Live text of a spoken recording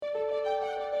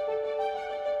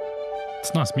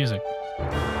It's nice music.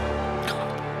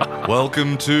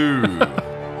 Welcome to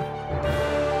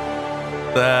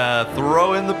the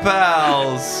Throw in the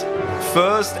Pals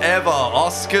first ever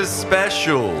Oscars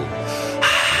special.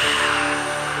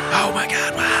 Oh my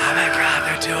God,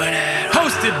 they're doing it.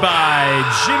 Hosted by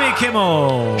Jimmy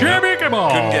Kimmel. Jimmy Kimmel.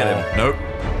 Couldn't get him. Nope.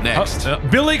 Next.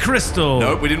 Billy Crystal.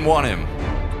 Nope, we didn't want him.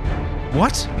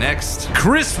 What? Next.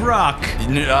 Chris Rock.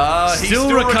 He's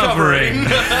Still recovering. Gary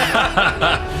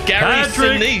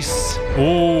Patrick. Sinise.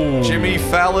 Oh. Jimmy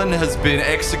Fallon has been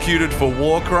executed for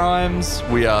war crimes.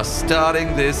 We are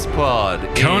starting this pod.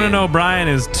 Conan O'Brien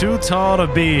is too tall to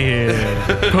be here.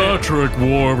 Patrick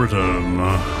Warburton.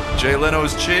 Jay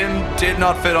Leno's chin did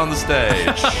not fit on the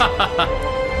stage.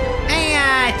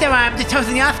 Hey, so I'm just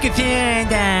hosting the Oscars here,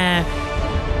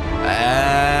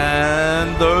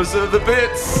 And those are the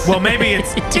bits. well, maybe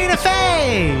it's Tina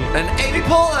Fey. And Amy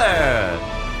Poehler.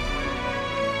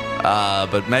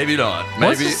 But maybe not. Why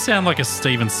does Maybe. this sound like a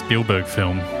Steven Spielberg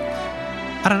film?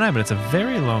 I don't know, but it's a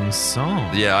very long song.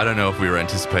 Yeah, I don't know if we were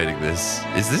anticipating this.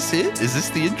 Is this it? Is this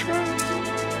the intro?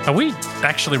 Are we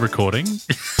actually recording?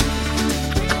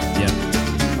 Yeah.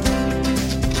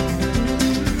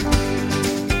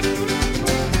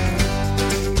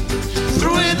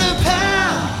 Throw in the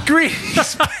pal.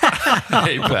 Greetings.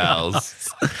 Hey, pals.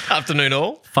 Afternoon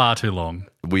all. Far too long.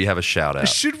 We have a shout out.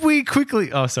 Should we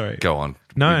quickly? Oh, sorry. Go on.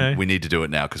 No. We need to do it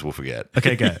now because we'll forget.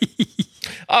 Okay, go.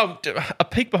 A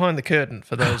peek behind the curtain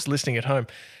for those listening at home.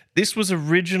 This was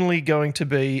originally going to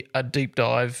be a deep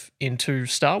dive into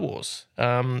Star Wars,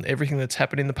 everything that's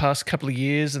happened in the past couple of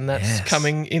years and that's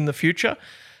coming in the future.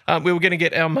 We were going to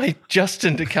get our mate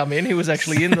Justin to come in. He was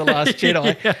actually in The Last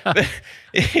Jedi. But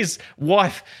his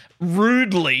wife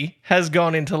rudely has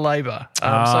gone into labour,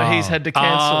 so he's had to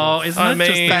cancel. Oh, isn't it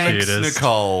just the Thanks, cutest?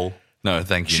 Nicole. No,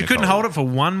 thank you, She Nicole. couldn't hold it for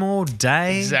one more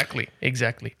day. Exactly. He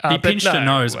But pinched no, her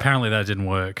nose. well, Apparently that didn't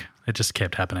work. It just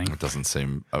kept happening. It doesn't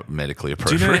seem medically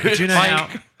Do you know? appropriate. Do you know how?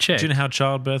 Check. Do you know how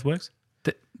childbirth works?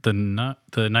 The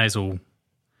nasal...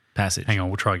 Passage. Hang on,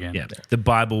 we'll try again. Yeah. The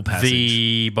Bible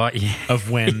passage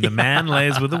of when the man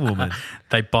lays with a woman.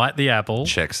 They bite the apple.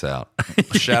 Checks out.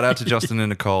 Shout out to Justin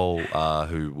and Nicole,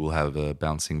 who will have a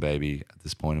bouncing baby at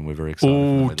this point, and we're very excited.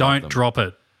 Oh, We love don't them. drop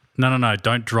it. No.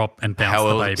 Don't drop and bounce How the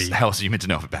else, baby. how else are you meant to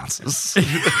know if it bounces?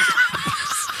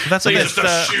 That's what just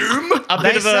assume?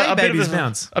 They say babies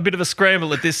bounce. a bit of a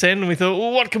scramble at this end, and we thought,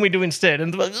 well, what can we do instead?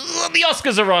 And the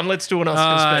Oscars are on. Let's do an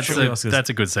Oscar special.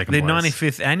 That's a good second The place.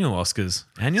 95th annual Oscars.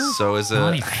 Annual? So as a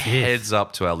 95th. heads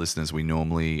up to our listeners, we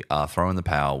normally throw in the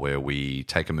pal where we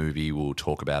take a movie, we'll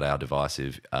talk about our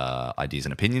divisive ideas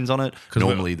and opinions on it.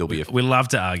 Normally there'll be a... We love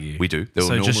to argue. We do. There'll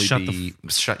So normally just shut be...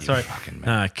 shut Sorry. your fucking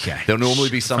mouth. Okay. There'll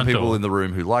normally be some Front people door. in the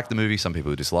room who like the movie, some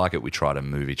people who dislike it. We try to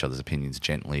move each other's opinions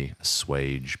gently,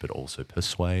 assuage, but also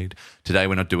persuade. Today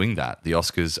we're not doing that. The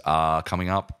Oscars are coming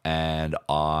up, and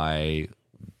I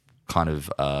kind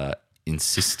of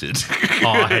insisted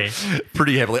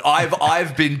pretty heavily.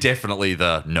 I've been definitely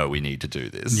the no, we need to do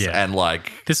this. Yeah. And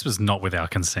like, This was not with our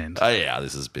consent. yeah,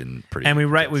 this has been pretty. And we're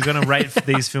going to rate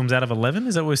these films out of 11?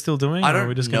 Is that what we're still doing? I Or are don't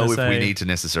we just know gonna if say, we need to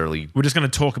necessarily. We're just going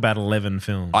to talk about 11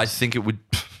 films. I think it would.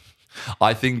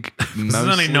 I think There's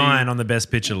only 9 on the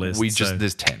best picture list. We just so.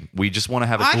 there's 10. We just want to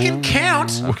have a. I can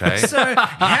count. Okay. So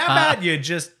how about you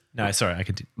just... No, sorry, I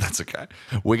continue. That's okay.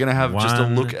 We're gonna have just a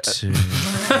look at. 2, 3.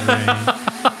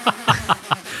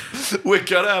 We're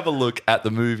gonna have a look at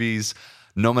the movies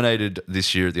nominated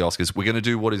this year at the Oscars. We're gonna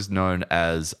do what is known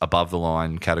as above the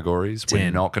line categories. We're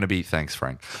 10. not gonna be. Thanks,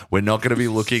 Frank. We're not gonna be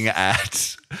looking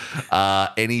at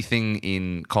anything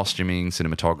in costuming,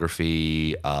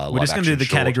 cinematography. We're just going to do the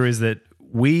categories that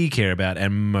we care about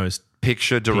and most...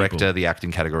 Picture, director, people. the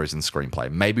acting categories, and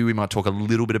screenplay. Maybe we might talk a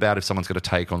little bit about if someone's got a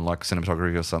take on like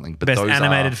cinematography or something. But Best those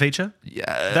animated are, feature? Yeah,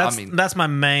 That's, I mean, that's my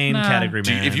main category,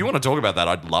 man. if you want to talk about that,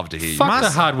 I'd love to hear. Fuck you. the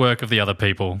hard work of the other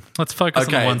people. Let's focus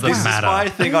on the ones that this matter. is my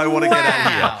thing I want to get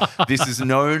at here. This is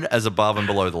known as above and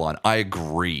below the line. I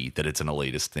agree that it's an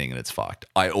elitist thing and it's fucked.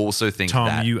 I also think Tom,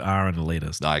 that... you are an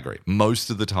elitist. I agree. Most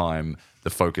of the time, the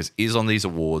focus is on these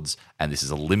awards, and this is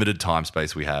a limited time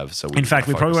space we have. So In fact,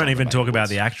 we probably won't even talk about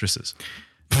the the actresses.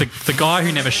 The guy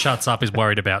who never shuts up is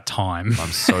worried about time.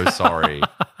 I'm so sorry.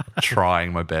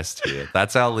 Trying my best here.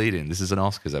 That's our lead-in. This is an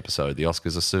Oscars episode. The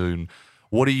Oscars are soon.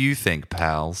 What do you think,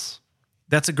 pals?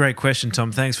 That's a great question,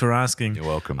 Tom. Thanks for asking. You're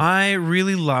welcome. I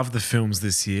really love the films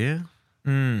this year.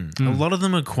 A lot of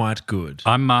them are quite good.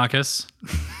 I'm Marcus.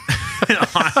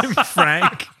 I'm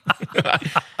Frank.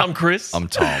 I'm Chris. I'm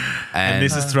Tom. And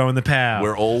this is Throwing the Power.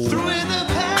 We're all...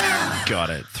 Got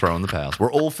it. Throwing the pals.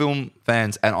 We're all film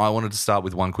fans, and I wanted to start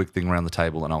with one quick thing around the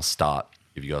table, and I'll start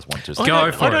if you guys want to.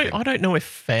 I don't know if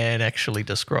fan actually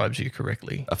describes you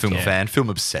correctly. A film fan, film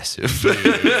obsessive.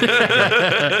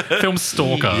 Film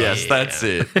stalker. Yes, that's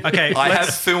it. Okay, I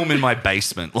have film in my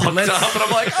basement locked up, and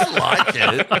I'm like, I like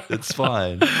it. It's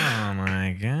fine. Oh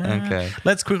my god. Okay.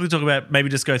 Let's quickly talk about maybe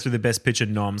just go through the best picture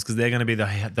noms because they're going to be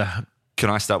the Can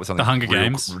I start with something? The Hunger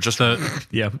Games. Just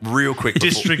yeah real quick.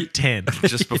 District 10.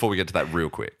 Just before we get to that, real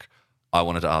quick, I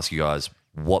wanted to ask you guys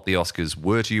what the Oscars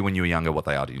were to you when you were younger, what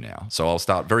they are to you now. So I'll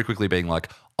start very quickly being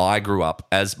like, I grew up,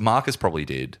 as Marcus probably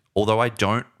did, although I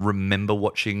don't remember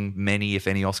watching many, if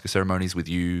any, Oscar ceremonies with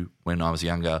you when I was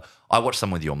younger. I watched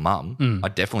some with your mum. I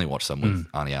definitely watched some with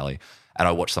Auntie Ali. And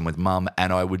I watched some with mum,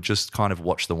 and I would just kind of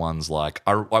watch the ones like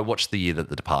I watched the year that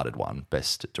The Departed won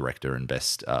Best Director and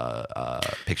Best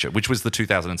Picture, which was the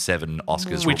 2007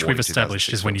 Oscars, Which we've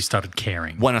established is when you started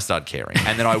caring. When I started caring,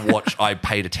 and then I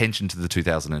paid attention to the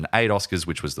 2008 Oscars,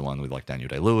 which was the one with like Daniel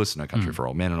Day-Lewis, No Country for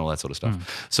Old Men, and all that sort of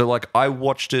stuff. So like I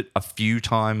watched it a few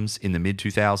times in the mid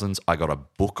 2000s. I got a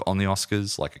book on the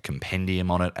Oscars, like a compendium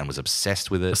on it, and was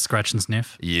obsessed with it. A scratch and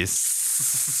sniff.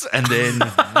 Yes. And then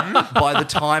by the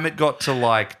time it got to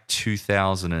like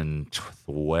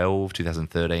 2012,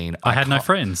 2013, I had no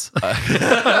friends.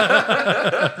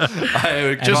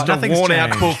 Just a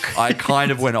worn-out book. I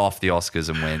kind of went off the Oscars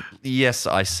and went, yes,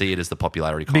 I see it as the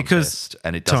popularity contest. Because,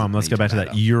 and it doesn't Tom, let's go back to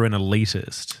that. You're an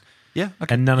elitist. Yeah.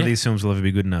 Okay. And none of these films will ever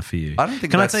be good enough for you. I don't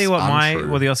think Can I that's tell you what untrue.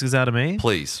 what the Oscars are to me?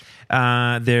 Please.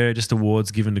 They're just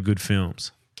awards given to good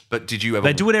films. But did you ever...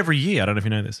 They do it every year. I don't know if you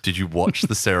know this. Did you watch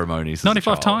the ceremonies as a 95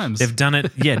 child? times. They've done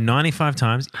it, 95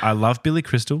 times. I love Billy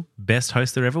Crystal, best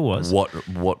host there ever was.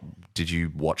 What did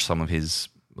you watch some of his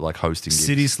like hosting gigs?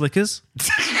 City Slickers.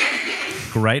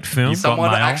 Great film.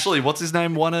 Someone mail. actually, what's his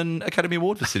name, wone an Academy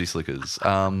Award for City Slickers.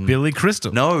 Billy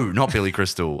Crystal. No, not Billy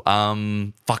Crystal.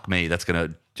 Fuck me, that's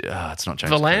gonna. It's not James.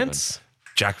 Valance?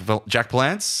 Jack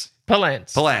Palance.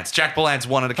 Palance. Jack Palance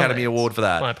won an Academy Palance. Award for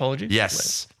that. My apologies.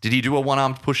 Yes. Did he do a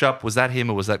one-armed push-up? Was that him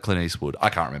or was that Clint Eastwood? I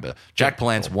can't remember. Jack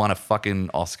Palance won a fucking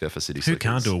Oscar for City Who Slickers.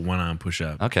 can't do a one-arm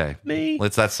push-up? Okay. Me.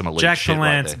 That's some elite Jack shit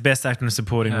right Palance, there. best actor in a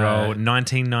supporting role,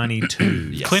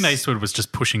 1992. Yes. Clint Eastwood was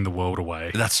just pushing the world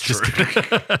away. That's true.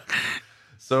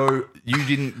 So you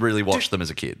didn't really watch them as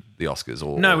a kid, the Oscars?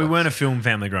 Or No, we weren't a film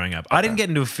family growing up. I didn't get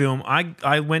into a film.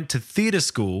 I went to theatre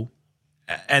school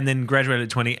and then graduated at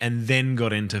 20 and then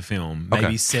got into film maybe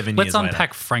Okay. 7 Let's years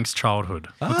unpack Frank's childhood.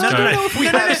 Let's later. go. No, We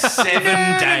have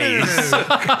 7 days.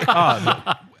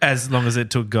 as long as it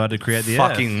took God to create the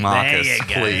Fucking earth. Marcus, There you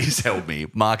go. please help me.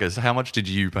 Marcus, how much did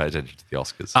you pay attention to the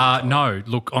Oscars? No,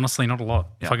 look, honestly, not a lot.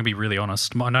 If I can be really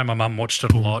honest. I know my mum watched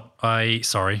it a lot.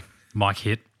 Sorry, mic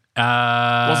hit.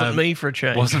 Wasn't me for a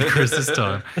change. Wasn't Chris this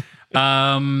time.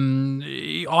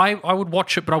 I would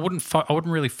watch it, but I wouldn't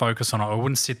really focus on it. I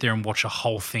wouldn't sit there and watch a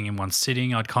whole thing in one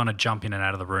sitting. I'd kind of jump in and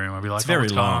out of the room. I'd be like, it's very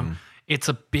long. It's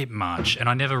a bit much, and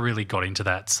I never really got into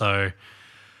that. So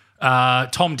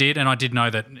Tom did, and I did know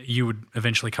that you would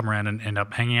eventually come around and end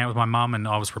up hanging out with my mum, and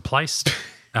I was replaced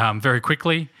very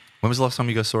quickly. When was the last time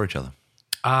you guys saw each other?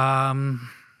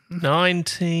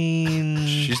 19.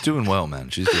 She's doing well, man.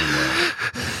 She's doing well.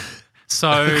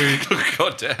 So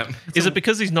God damn. Is it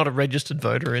because he's not a registered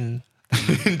voter in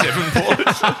In Devonport.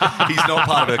 He's not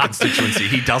part of her constituency.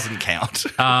 He doesn't count.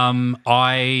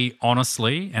 I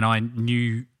honestly, and I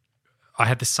knew, I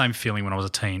had the same feeling when I was a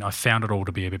teen. I found it all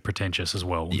to be a bit pretentious as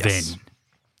well Yes. then.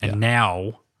 And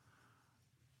now,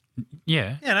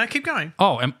 yeah. Yeah, no, keep going.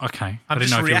 Oh, okay. I'm I didn't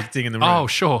just know if you- reacting in the room. Oh,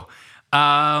 sure.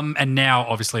 And now,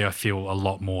 obviously, I feel a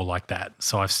lot more like that.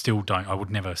 So I still don't. I would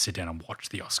never sit down and watch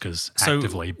the Oscars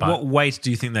actively. But what weight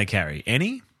do you think they carry?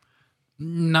 Any?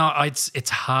 no, it's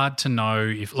hard to know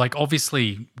if, like,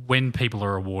 obviously, when people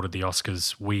are awarded the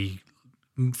Oscars, we,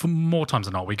 for more times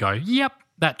than not, we go, "Yep,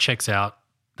 that checks out.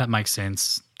 That makes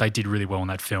sense. They did really well in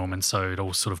that film," and so it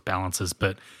all sort of balances.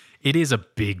 But it is a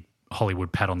big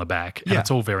Hollywood pat on the back, and Yeah. it's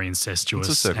all very incestuous.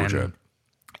 It's a circle and jerk.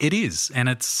 It is, and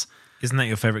it's. Isn't that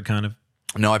your favorite kind of?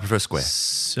 No, I prefer square.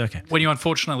 Okay. When you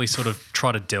unfortunately sort of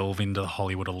try to delve into the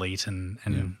Hollywood elite and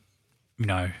you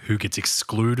know, who gets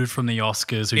excluded from the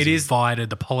Oscars, who's It is-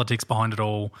 invited, the politics behind it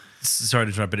all. Sorry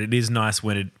to interrupt, but it is nice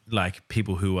when it like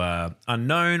people who are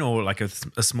unknown or like a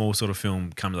small sort of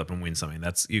film comes up and wins something.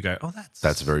 That's you go, oh,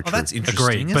 that's very true. That's interesting.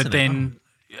 Agreed. But isn't it? then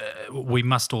we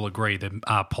must all agree there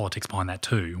are politics behind that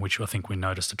too, which I think we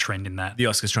noticed a trend in that. The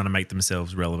Oscars trying to make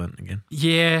themselves relevant again.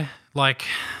 Yeah, like,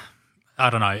 I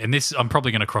don't know. And this, I'm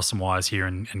probably going to cross some wires here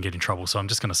and get in trouble. So I'm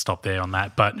just going to stop there on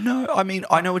that. But No, I mean,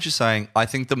 I know what you're saying. I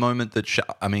think the moment that,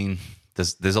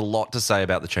 there's a lot to say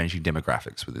about the changing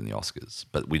demographics within the Oscars,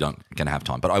 but we don't going to have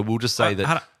time. But I will just say that,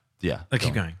 how do- yeah. Keep go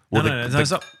on. going. Well, no,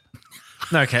 stop.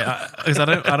 No, okay, because I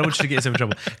don't want you to get yourself in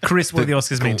trouble. Chris, what do the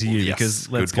Oscars mean to you? Yes, Because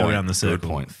good let's go point, around the good circle.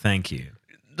 point. Thank you.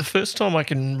 The first time I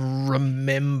can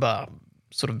remember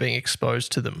sort of being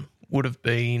exposed to them would have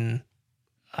been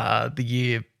the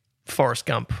year Forrest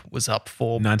Gump was up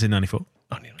for 1994.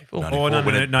 1994. Or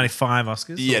no, 95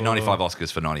 Oscars? Yeah, or- 95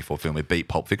 Oscars for 94 film. It beat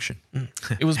Pulp Fiction.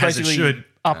 It was As it basically should.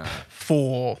 up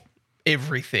for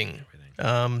everything.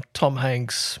 Tom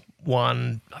Hanks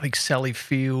won. I think Sally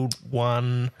Field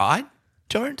won. I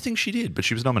don't think she did, but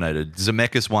she was nominated.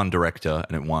 Zemeckis won director,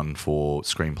 and it won for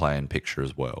screenplay and picture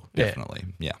as well. Yeah. Definitely.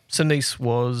 Yeah. Sinise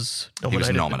was He was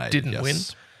nominated, nominated. but didn't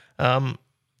yes. win.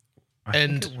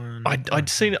 And I'd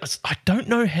seen it. I don't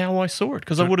know how I saw it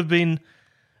because I would have been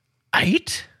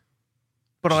 8,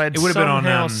 but I had It would have been on,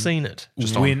 somehow seen it.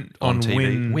 Just Win on on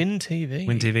TV. Win TV.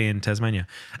 Win TV in Tasmania.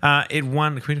 It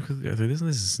won. Can we quickly go through this?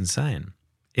 This is insane.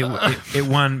 It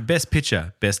won Best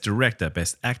Picture, Best Director,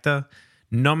 Best Actor,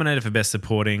 nominated for Best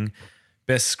Supporting,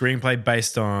 Best Screenplay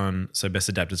based on Best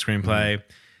Adapted Screenplay,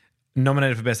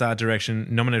 nominated for Best Art Direction,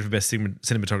 nominated for Best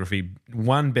Cinematography,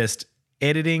 won Best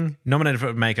Editing, nominated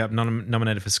for Makeup,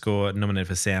 nominated for Score, nominated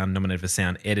for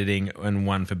Sound Editing, and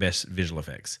won for Best Visual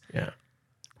Effects. Yeah.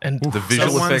 And The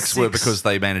visual won effects were 6. because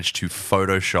they managed to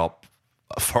Photoshop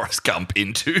Forrest Gump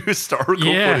into historical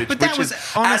Yeah. footage, But that which was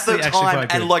is honestly at the actually time,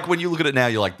 quite and good. like when you look at it now,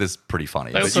 you're like, "This is pretty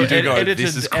funny." But also you do go, edited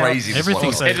 "This is out crazy." as well.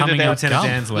 everything's Also, coming edited out with Lieutenant gum.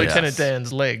 Dan's legs. Lieutenant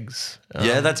Dan's legs.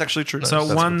 Yeah, that's actually true. So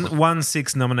That's a good point. won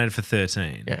 6, nominated for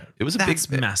 13. Yeah. It was a That's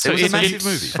big, massive. It was a It's- massive it's-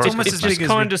 movie. it's Forrest almost Gump as was big It as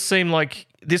kind of seemed like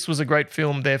this was a great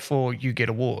film, therefore you get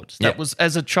awards. That Yeah. was,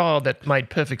 as a child, that made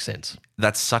perfect sense.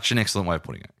 That's such an excellent way of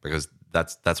putting it, because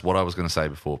that's what I was going to say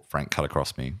before Frank cut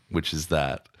across me, which is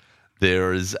that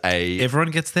there is a Everyone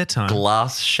gets their time.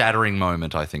 glass shattering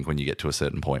moment, I think, when you get to a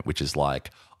certain point, which is like,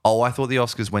 oh, I thought the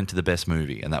Oscars went to the best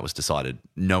movie and that was decided.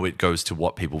 No, it goes to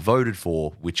what people voted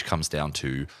for, which comes down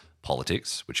to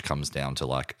politics, which comes down to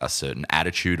like a certain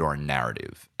attitude or a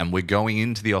narrative. And we're going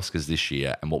into the Oscars this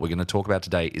year, and what we're going to talk about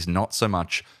today is not so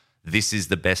much this is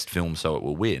the best film so it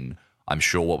will win. I'm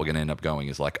sure what we're going to end up going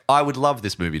is like, I would love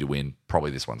this movie to win.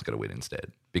 Probably this one's going to win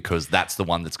instead, because that's the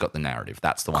one that's got the narrative.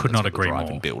 That's the one Could that's not got the agree drive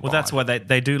more. and build. Well, that's behind why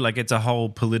they do, like, it's a whole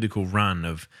political run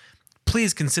of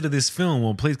please consider this film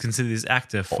or please consider this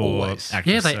actor for Always.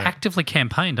 actors. Yeah, they So- actively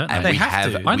campaign, don't And they? They we have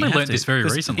have- to. we I only have learned to. this very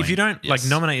 'Cause recently. If you don't like Yes.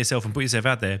 nominate yourself and put yourself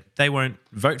out there, they won't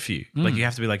vote for you. Like you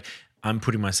have to be like, I'm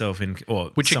putting myself in,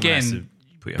 or Which someone has again to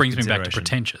put you up brings for me back to consideration.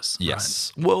 pretentious.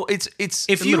 Yes. Well, it's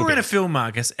If a you little were in a bit. film,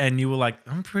 Marcus, and you were like,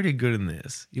 I'm pretty good in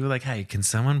this, you were like, hey, can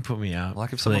someone put me out?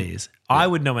 Like if someone- please. I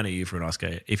would nominate you for an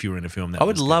Oscar if you were in a film that I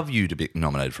would was good. love you to be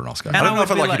nominated for an Oscar. And I don't know if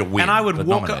I'd be like you to win. And I would but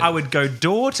walk. nominated. I would go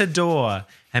door to door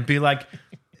and be like,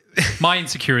 My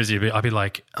insecurity, I'd be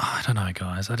like, oh, I don't know,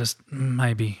 guys. I just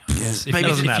maybe, I guess, if, Maybe it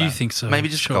if doesn't you matter. think so, maybe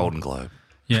just sure. a Golden Globe.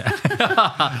 Yeah,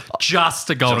 just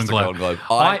a Golden Just a Globe. Golden Globe.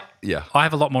 I Yeah. I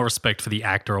have a lot more respect for the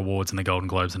actor awards and the Golden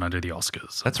Globes than I do the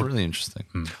Oscars. That's really interesting.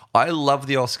 I love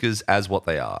the Oscars as what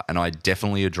they are, and I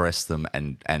definitely address them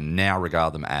and now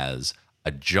regard them as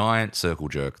a giant circle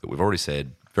jerk that we've already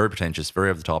said, very pretentious, very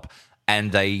over the top,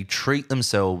 and they treat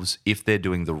themselves, if they're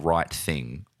doing the right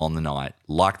thing on the night,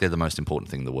 like they're the most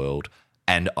important thing in the world,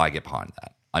 and I get behind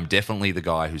that. I'm definitely the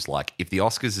guy who's like, if the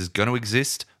Oscars is going to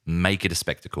exist, make it a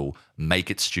spectacle,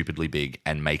 make it stupidly big,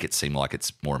 and make it seem like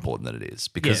it's more important than it is.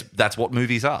 Because Yeah. that's what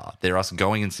movies are. They're us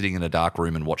going and sitting in a dark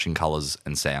room and watching colours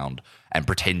and sound and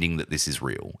pretending that this is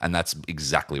real. And that's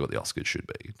exactly what the Oscars should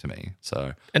be to me.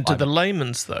 So, And to the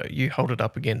layman's, though, you hold it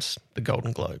up against the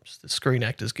Golden Globes, the Screen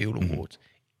Actors Guild Mm-hmm. Awards.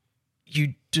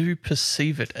 You do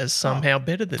perceive it as somehow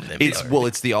better than them. it's though.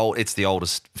 it's the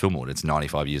oldest film award. It's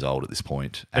 95 years old at this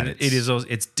point, and and it is. Also,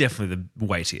 it's definitely the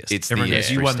weightiest. It's the Everyone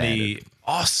goes, you industry won standard. the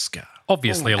Oscar.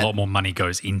 Obviously, a lot more money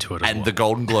goes into it as And well. the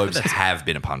Golden Globes have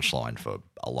been a punchline for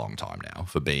a long time now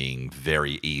for being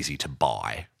very easy to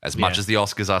buy. As much as the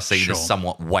Oscars are seen Sure. as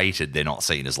somewhat weighted, they're not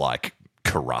seen as like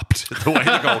corrupt the way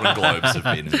the Golden Globes have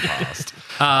been in the past.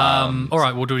 all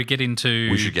right, well, do we get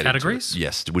into We should get categories? into it.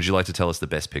 Yes. Would you like to tell us the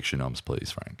best picture noms, please,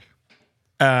 Frank?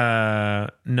 No,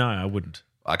 I wouldn't.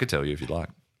 I could tell you if you'd like.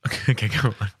 Okay, go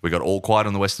on. We got All Quiet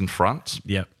on the Western Front.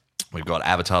 Yep. We've got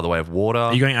Avatar: The Way of Water.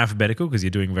 Are you going alphabetical because you're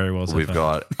doing very well so We've far?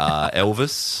 got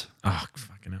Elvis. Oh,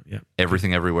 fucking hell. Yep.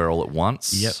 Everything Everywhere All at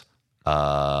Once. Yep.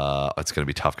 It's going to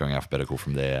be tough going alphabetical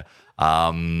from there.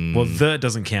 Well, the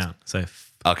doesn't count. So,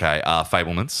 Okay,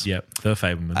 Fablements. yep, the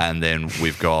Fableman. And then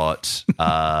we've got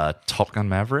Top Gun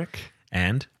Maverick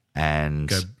and and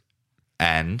Go.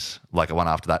 and like a one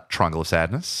after that, Triangle of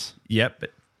Sadness. yep. Kate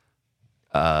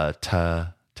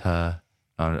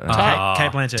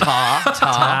Blanchett.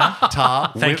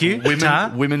 Tar. Thank you. Women, Tar.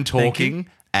 women Thank talking.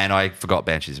 And I forgot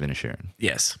Banshees of Inisherin.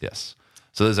 Yes. Yes.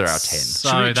 So those are our 10. So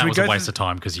Should that we was go a waste through- of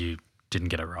time because you didn't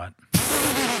get it right.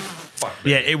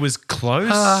 Yeah, it was close,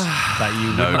 but you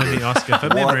won the Oscar for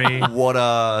memory. What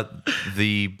are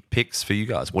the picks for you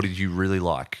guys? What did you really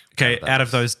like? Okay, out of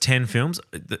those 10 films,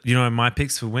 you know my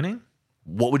picks for winning?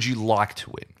 What would you like to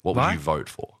win? What would Like? you vote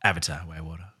for? Avatar, Way of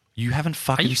Water. You haven't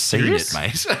fucking you seen serious? it,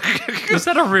 mate. Is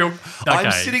that a real? Okay.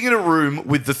 I'm sitting in a room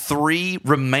with the 3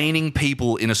 remaining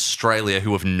people in Australia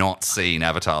who have not seen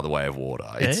Avatar: The Way of Water.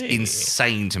 It's Hey.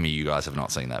 insane to me you guys have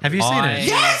not seen that. Have you seen it?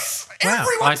 Yes! Wow.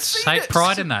 Everyone's I seen take it.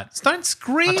 pride in that. Don't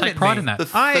scream I take at pride me. in that. The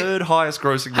third highest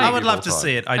grossing movie I would of love all to time.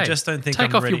 see it. I Hey, just don't think take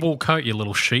I'm off ready. your wool coat, you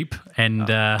little sheep, and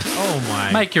Oh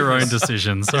my! make your own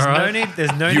decisions. All There's right. no need.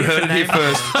 There's no You need heard for it here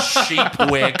naming. first. Sheep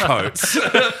wear coats.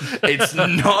 It's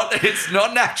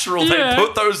not natural. Yeah. They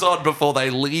put those on before they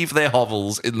leave their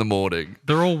hovels in the morning.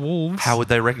 They're all wolves. How would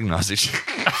they recognize it?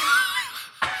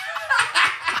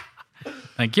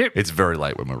 Thank you. It's very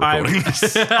late when we're recording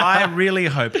this. I really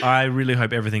hope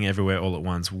Everything Everywhere All at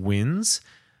Once wins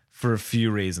for a few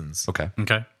reasons. Okay.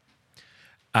 Okay.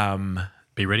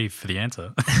 Be ready for the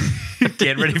answer.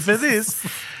 Get ready for this.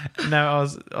 No,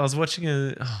 I was watching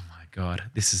oh my God,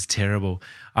 this is terrible.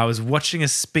 I was watching a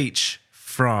speech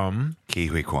from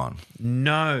Kiwi Kwan.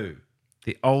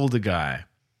 the older guy,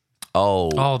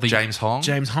 Oh, the- James Hong?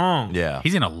 James Hong. Yeah.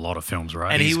 He's in a lot of films,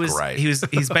 right? And He's he was great. he's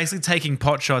basically taking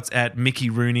pot shots at Mickey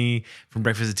Rooney from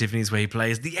Breakfast at Tiffany's, where he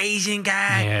plays the Asian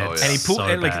guy. Yeah, Oh, it's yeah. And he pulled so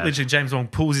and, like bad. literally James Wong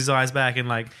pulls his eyes back, and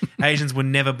like Asians were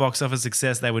never box office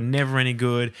success. They were never any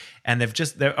good. And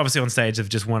they're obviously on stage, they've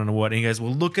just won an award. And he goes,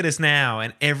 well, look at us now.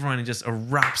 And everyone just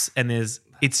erupts, and it's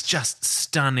just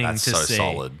stunning That's to so see.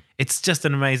 solid. It's just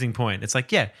an amazing point. It's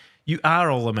like, yeah, you are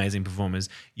all amazing performers.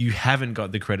 You haven't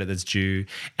got the credit that's due.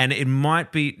 And it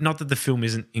might be not that the film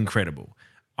isn't incredible.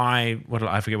 I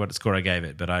forget what score I gave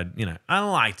it, but I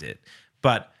liked it.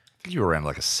 But I think you were around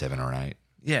like a 7 or an 8.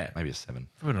 yeah, Maybe a 7.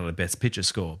 probably not a best picture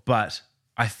score, but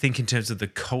I think in terms of the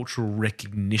cultural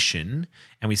recognition,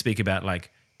 and we speak about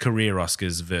like career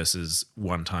Oscars versus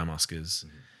one-time Oscars,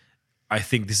 I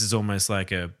think this is almost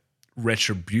like a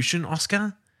retribution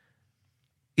Oscar.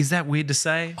 Is that weird to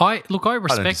say? I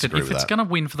respect it. disagree If with it's that. going to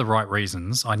win for the right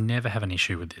reasons, I never have an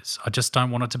issue with this. I just don't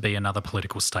want it to be another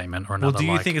political statement or another. Well, do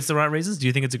you think it's the right reasons? Do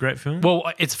you think it's a great film?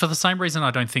 Well, it's for the same reason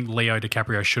I don't think Leo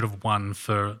DiCaprio should have won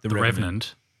for The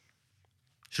Revenant.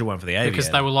 Should have won for the Aviator. Because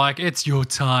they were like, it's your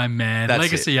time, man. That's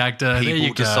Legacy it. actor. People there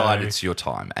you decide go. it's your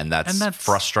time. And that's that's-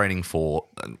 frustrating for,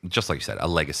 just like you said, a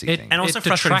legacy It- thing. and also It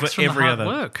frustrating detracts for from the every hard other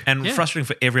work. and Yeah. frustrating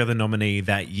for every other nominee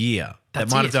that year That's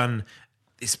that might it. have done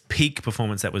this peak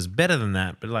performance that was better than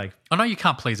that. But like, I know you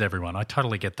can't please everyone. I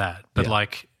totally get that. But Yeah.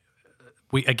 like,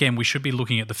 we should be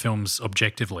looking at the films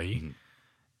objectively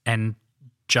and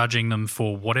judging them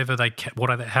for however they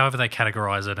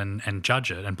categorize it and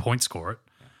judge it and point score it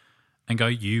and go,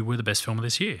 you were the best film of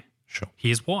this year. Sure.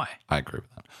 Here's why. I agree with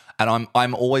that. And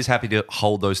I'm always happy to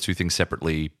hold those two things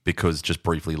separately because just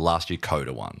briefly, last year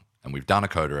Coda won. And we've done a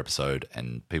Coda episode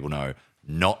and people know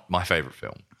not my favorite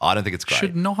film. I don't think it's great.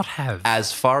 Should not have.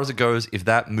 As far as it goes, if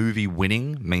that movie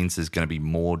winning means there's going to be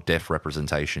more deaf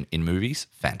representation in movies,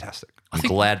 fantastic. I'm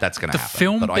glad that's going to the happen.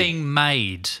 film But being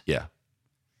made yeah,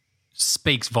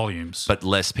 speaks volumes. but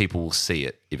less people will see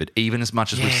it. Even as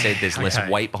much as we've said, there's less okay.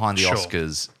 weight behind the Sure.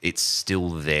 Oscars. It's still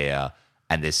there,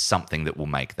 and there's something that will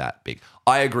make that big.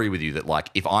 I agree with you that like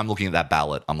if I'm looking at that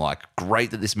ballot, I'm like,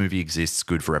 great that this movie exists,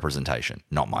 good for representation.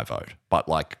 Not my vote, but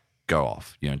like go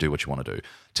off, do what you want to do.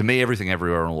 To me, Everything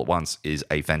Everywhere and All at Once is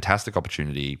a fantastic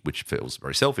opportunity, which feels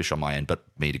very selfish on my end, but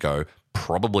me to go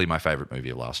probably my favorite movie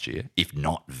of last year, if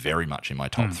not very much in my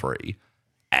top 3.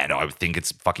 And I think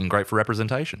it's fucking great for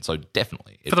representation. So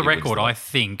definitely. For the record, I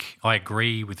think I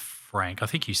agree with Frank. I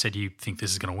think you said you think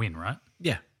this is going to win, right?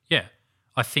 yeah, Yeah.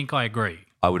 I think I agree.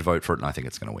 I would vote for it and I think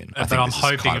it's going to win. I But think I'm this is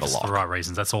hoping kind of a it's lock. the right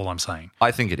reasons. That's all I'm saying.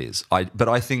 I think it is. But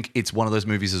I think it's one of those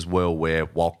movies as well where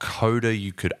while Coda,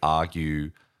 you could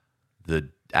argue the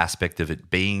aspect of it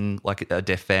being like a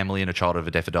deaf family and a child of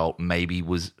a deaf adult maybe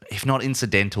was, if not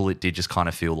incidental, it did just kind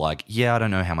of feel like, yeah, I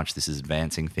don't know how much this is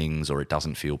advancing things or it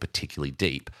doesn't feel particularly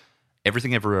deep.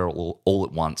 Everything Everywhere All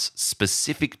at Once,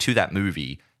 specific to that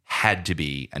movie, had to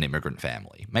be an immigrant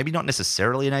family. Maybe not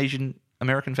necessarily an Asian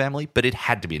American family, but it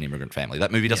had to be an immigrant family.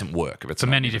 That movie doesn't work if it's For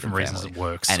not many an different immigrant reasons family.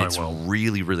 it works and so it's well.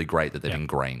 really, really great that they've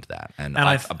ingrained that. And And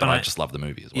I I just love the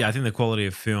movie as well. yeah. I think the quality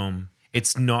of film,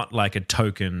 it's not like a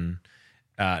token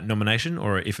nomination,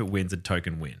 or if it wins, a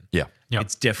token win. Yeah. Yep.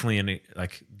 It's definitely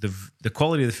like the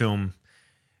quality of the film.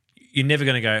 You're never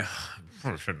going to go,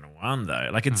 "Oh, it shouldn't have won though.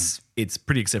 Like it's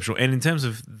pretty exceptional. And in terms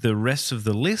of the rest of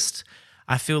the list,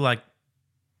 I feel like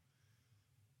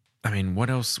I mean, what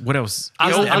else? What else?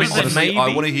 Other than- Maybe. I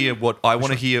want to hear what What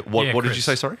did Chris. you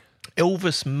say? Sorry.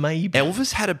 Elvis, maybe.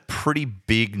 Elvis had a pretty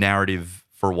big narrative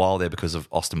for a while there because of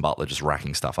Austin Butler just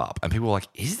racking stuff up. And people were like,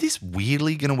 is this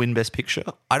weirdly going to win Best Picture?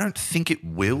 I don't think it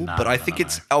will, but I think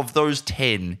it's of those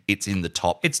 10, it's in the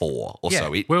top 4 or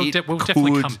so. We'll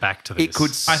definitely come back to this. It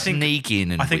could sneak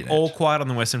in and I think win All it. Quiet on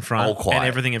the Western Front All Quiet. and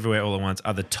Everything Everywhere All at Once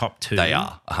are the top 2. They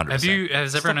are, 100%.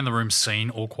 Has everyone in the room seen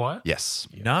All Quiet? Yes,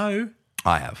 No.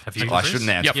 I have. Have you? I Chris?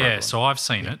 shouldn't answer for Yeah, everyone. so I've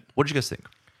seen it. What did you guys think?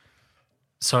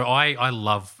 So I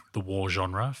love the war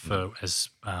genre for as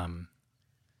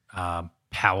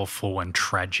powerful and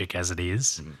tragic as it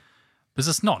is. Because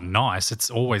it's not nice. It's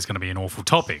always going to be an awful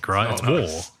topic, right? It's war,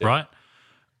 right?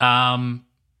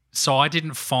 So I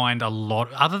didn't find a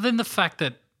lot, other than the fact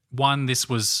that, one, this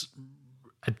was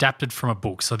adapted from a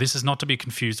book. So this is not to be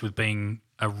confused with being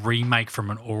a remake from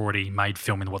an already made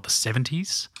film in, the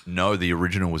 70s? No, the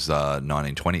original was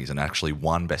 1920s and actually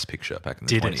won Best Picture back in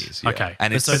the Did 20s. it? Yeah. Okay.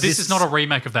 And it's, So this is not a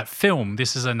remake of that film.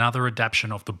 This is another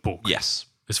adaptation of the book. yes,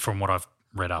 Is from what I've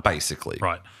read up. basically.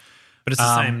 Right. But it's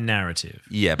the same narrative.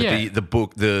 Yeah, but Yeah.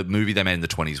 the movie they made in the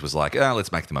 20s was like,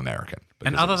 let's make them American.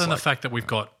 And Because it other was than like- the fact that we've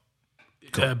got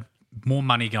more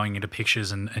money going into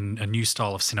pictures and a new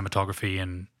style of cinematography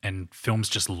and films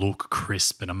just look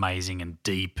crisp and amazing and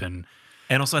deep and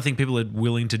And also, I think people are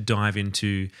willing to dive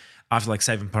into, after like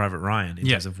Saving Private Ryan, in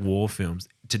Yeah. terms of war films,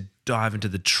 to dive into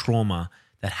the trauma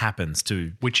that happens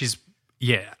to. which is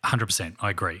 100%. I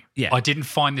agree. Yeah. I didn't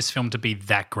find this film to be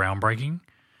that groundbreaking.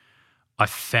 I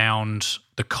found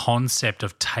the concept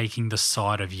of taking the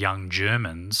side of young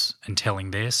Germans and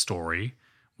telling their story,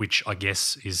 which I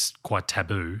guess is quite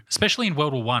taboo, especially in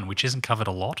World War One, which isn't covered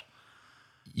a lot.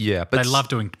 yeah, but They love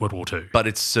doing World War Two. but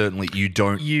it's certainly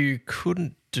You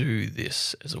couldn't do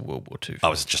this as a World War II film. I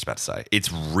was just about to say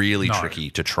it's really No. tricky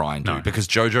to try and do No. because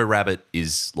Jojo Rabbit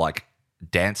is like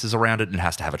dances around it and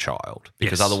has to have a child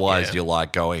because Yes. otherwise Yeah. you're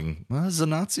like going, well, is the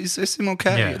Nazi system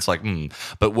okay? Yeah. It's like,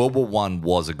 But World War One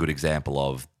was a good example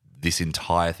of this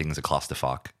entire thing's a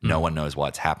clusterfuck. No one knows why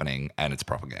it's happening and it's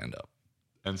propaganda.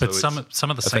 And But so some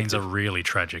of the scenes are effective. really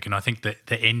tragic, and I think that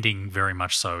the ending very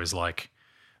much so is like,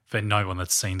 for no one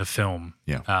that's seen the film,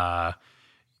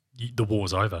 the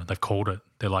war's over. They've called it.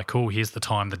 They're like, cool, here's the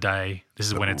time, the day. This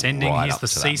is when it's ending. Right Here's up the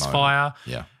to that ceasefire. moment.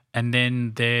 Yeah. And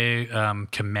then their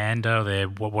commander, their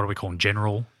what do we call him,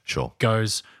 general, Sure.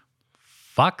 goes,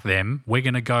 fuck them. We're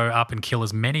going to go up and kill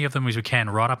as many of them as we can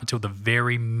right up until the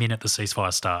very minute the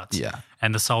ceasefire starts. Yeah.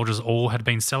 And the soldiers all had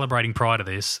been celebrating prior to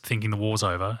this, thinking the war's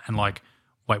over, and like,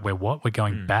 wait, we're what? We're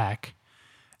going back.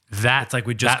 That's like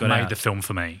we just that got made out. the film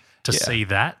for me. To Yeah. see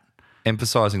that,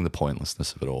 Emphasizing the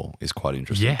pointlessness of it all is quite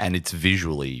interesting. Yeah. And it's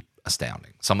visually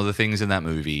astounding. Some of the things in that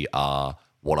movie are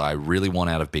what I really want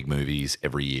out of big movies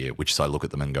every year, which is I look at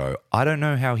them and go, I don't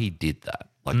know how he did that.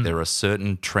 Like there are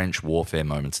certain trench warfare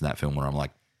moments in that film where I'm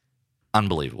like,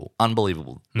 unbelievable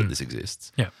that this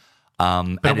exists. yeah.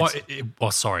 And But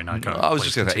it's- sorry, no. Go, I was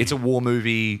please just going to say, continue. it's a war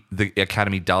movie. The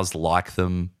Academy does like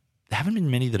them. There haven't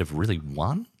been many that have really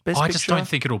won Best I Picture. just don't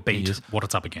think it'll beat Yes. what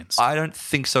it's up against. I don't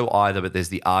think so either, but there's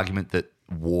the argument that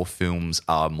war films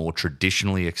are more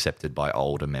traditionally accepted by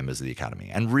older members of the Academy.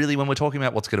 And really, when we're talking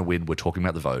about what's going to win, we're talking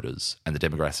about the voters and the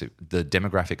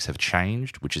demographics have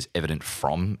changed, which is evident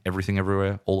from Everything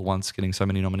Everywhere All at Once getting so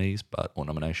many nominations.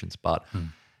 But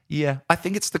yeah, I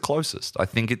think it's the closest. I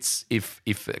think it's if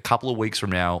a couple of weeks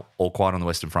from now, All Quiet on the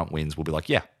Western Front wins, we'll be like,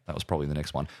 yeah, that was probably the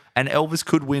next one. And Elvis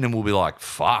could win and we'll be like,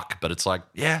 fuck. But it's like,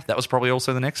 yeah, that was probably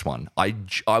also the next one. I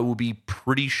will be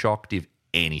pretty shocked if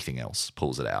anything else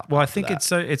pulls it out. Well, I after think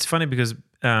that. it's funny because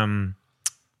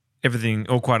Everything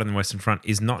All Quiet on the Western Front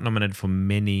is not nominated for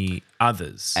many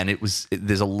others. And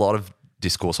there's a lot of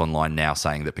discourse online now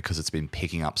saying that because it's been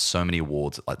picking up so many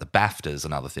awards, like the BAFTAs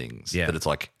and other things, Yeah. that it's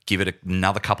like, give it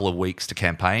another couple of weeks to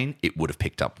campaign, it would have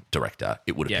picked up director,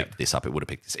 it would have picked this up, it would have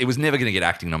picked this. It was never going to get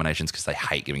acting nominations because they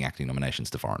hate giving acting nominations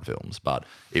to foreign films, but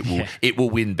it will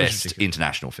win best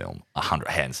international film, 100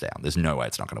 hands down. There's no way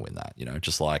it's not going to win that. You know,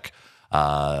 just like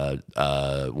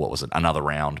what was it? Another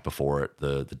Round before it,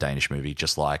 the Danish movie,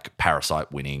 just like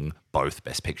Parasite winning both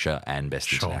Best Picture and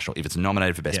Best International. If it's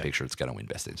nominated for Best Picture, it's going to win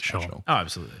Best International. Oh,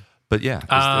 absolutely. But yeah, is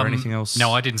there anything else?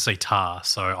 No, I didn't see Tar,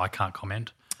 so I can't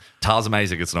comment. Tar's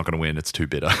amazing. It's not going to win. It's too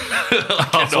bitter.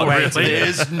 Really?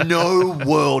 There's no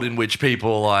world in which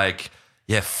people are like,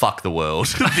 yeah, fuck the world.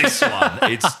 This one,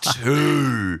 it's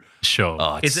too. Sure.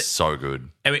 Oh, it's Is it- so good.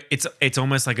 I mean, it's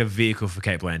almost like a vehicle for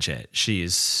Cate Blanchett. She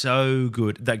is so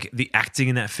good. Like the acting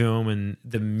in that film and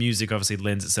the music obviously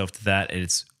lends itself to that. And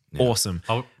it's awesome.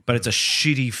 Oh. But it's a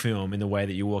shitty film in the way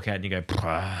that you walk out and you go,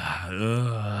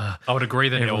 ugh. I would agree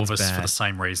that Everyone's Elvis, bad. for the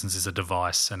same reasons, is a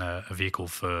device and a vehicle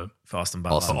for Austin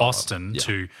Butler. Austin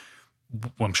to,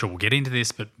 well, I'm sure we'll get into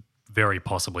this, but very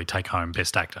possibly take home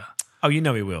Best Actor. Oh, you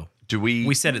know he will. Do we?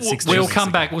 We said it 16 We'll weeks come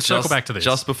ago. back. We'll circle back to this.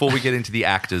 Just before we get into the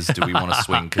actors, do we want to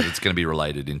swing, because it's going to be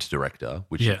related, into director,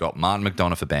 which Yeah. you've got Martin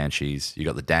McDonagh for Banshees, you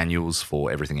got the Daniels for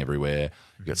Everything Everywhere,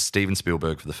 you've got Steven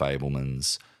Spielberg for The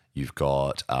Fabelmans, you've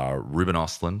got Ruben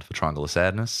Östlund for Triangle of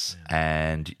Sadness,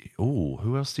 and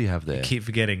who else do you have there? Keep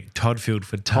forgetting Todd Field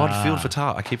for Tar. Todd Field for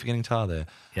Tar. I keep forgetting Tar there.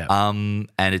 Yeah. And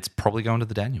it's probably going to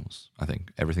the Daniels, I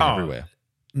think. Everything Everywhere.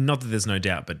 Not that there's no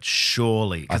doubt, but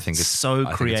surely. I think it's so I think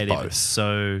it's creative. both. It's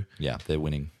so. Yeah, they're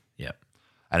winning. Yeah.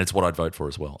 And it's what I'd vote for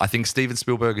as well. I think Steven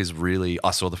Spielberg is really.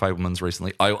 I saw The Fabelmans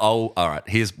recently. All right,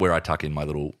 here's where I tuck in my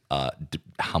little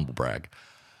humble brag.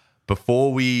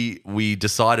 Before we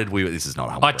decided this is not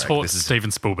a humble I brag. taught This is Steven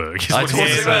Spielberg. I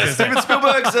taught Steven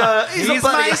Spielberg's he's a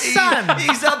buddy. my son.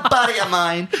 He's a buddy of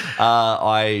mine.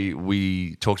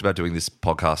 We talked about doing this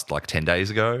podcast like 10 days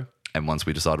ago. And once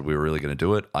we decided we were really going to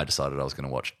do it, I decided I was going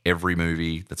to watch every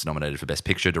movie that's nominated for Best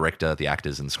Picture, Director, the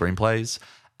actors, and the screenplays.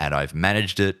 And I've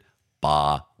managed it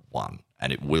bar one.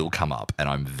 And it will come up. And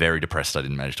I'm very depressed I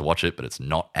didn't manage to watch it, but it's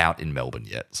not out in Melbourne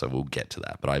yet. So we'll get to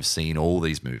that. But I've seen all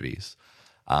these movies.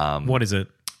 What is it?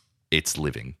 It's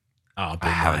Living. Oh, I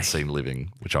haven't seen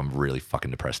Living, which I'm really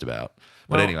fucking depressed about.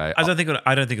 But Well, anyway, I don't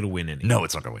think it'll win any. no,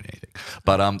 it's not going to win anything.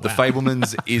 But The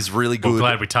Fabelmans is really good. Well,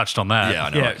 glad we touched on that. Yeah, I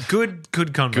know. Yeah, good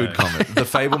convo. Good comment. The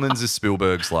Fabelmans is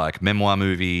Spielberg's like memoir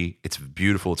movie. It's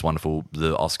beautiful. It's wonderful.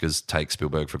 The Oscars take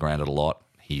Spielberg for granted a lot.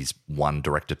 He's won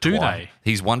director twice. Do they?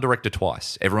 He's won director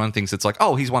twice. Everyone thinks it's like,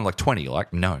 oh, he's won like 20.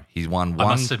 Like, no, he's won I one.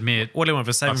 must admit, What do you want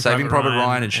for Saving Private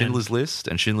Ryan and Schindler's List.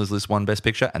 And Schindler's List won Best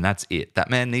Picture, and that's it. That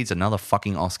man needs another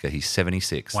fucking Oscar. He's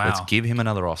 76. Wow. Let's give him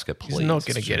another Oscar, please. He's not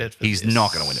going to get it. For He's this.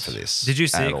 not going to win it for this. Did you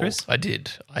see at it, all. Chris? I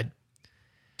did. I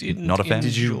didn't Not a fan?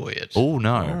 enjoy it. Oh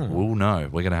no! Oh no!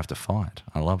 We're gonna have to fight.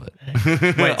 I love it.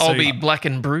 Wait, I'll so be black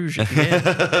and Bruges at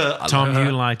the end. Tom,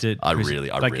 you liked it. I Chris?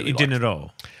 really you didn't at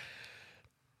all.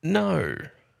 No.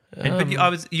 But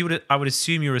I would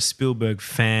assume you're a Spielberg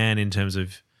fan in terms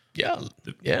of. Yeah.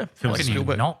 how can you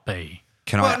Spielberg. not be?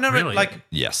 Can Well, I? no, really? like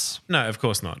Yes. no, of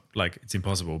course not. Like it's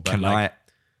impossible. But Can like, I?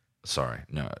 Sorry.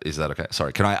 No. Is that okay?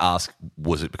 Sorry. Can I ask?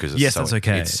 Was it because it's Yes, so, that's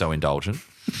okay. It's so indulgent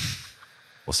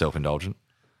or self-indulgent?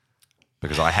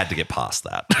 Because I had to get past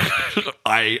that.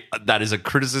 That is a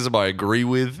criticism I agree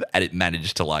with, and it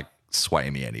managed to like sway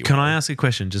me anyway. Can I ask a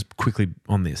question just quickly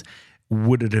on this?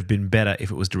 Would it have been better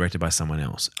if it was directed by someone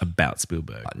else about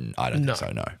Spielberg? I don't No. think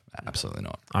so. No, absolutely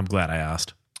not. I'm glad I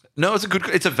asked. No,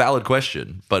 it's a valid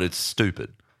question, but it's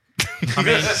stupid.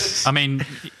 I mean,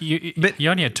 you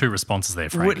only had two responses there,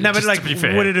 Frank. No, but just like, to be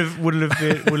fair. would it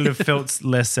have felt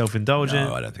less self-indulgent?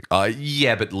 No, I don't think.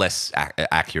 Yeah, but less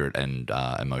accurate and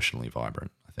emotionally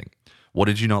vibrant, I think. What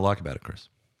did you not like about it, Chris?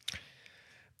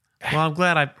 Well, I'm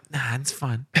glad it's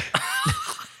fine.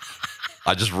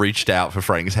 I just reached out for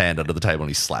Frank's hand under the table and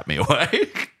he slapped me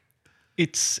away.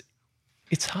 It's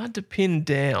hard to pin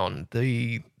down.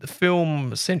 The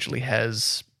film essentially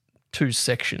has two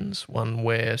sections. One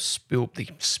where the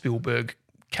Spielberg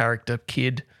character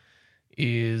kid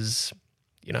is,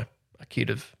 a kid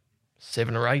of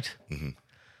 7 or 8.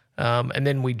 And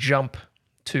then we jump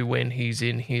to when he's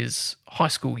in his high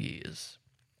school years.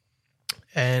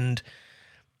 And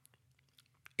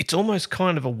it's almost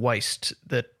kind of a waste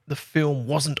that the film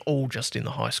wasn't all just in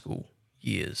the high school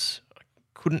years. I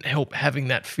couldn't help having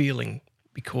that feeling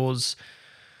because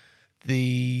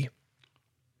the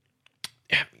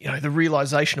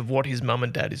realization of what his mum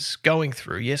and dad is going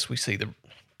through. Yes, we see the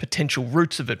potential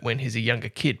roots of it when he's a younger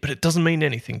kid, but it doesn't mean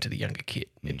anything to the younger kid.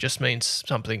 It just means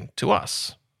something to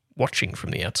us watching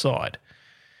from the outside.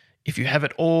 If you have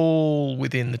it all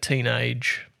within the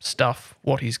teenage stuff,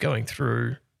 what he's going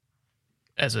through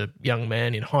as a young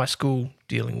man in high school,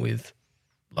 dealing with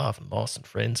love and loss and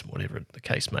friends and whatever the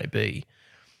case may be,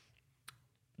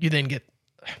 you then get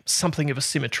something of a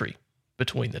symmetry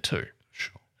between the two.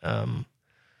 Sure.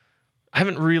 I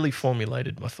haven't really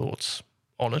formulated my thoughts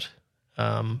on it,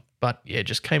 but yeah,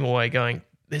 just came away going,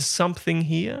 there's something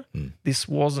here. This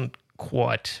wasn't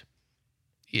quite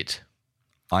it.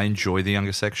 I enjoy the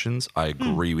younger sections. I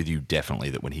agree with you definitely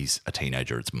that when he's a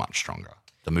teenager, it's much stronger.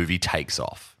 The movie takes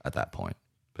off at that point.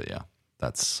 But yeah, I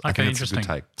think it's interesting. a good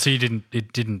take. So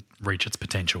it didn't reach its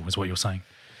potential, is what you're saying?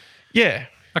 Yeah.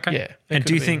 Okay. Yeah. And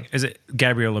do you think, is it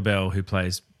Gabriel LaBelle who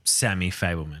plays Sammy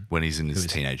Fabelman? When he's in his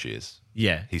teenage years,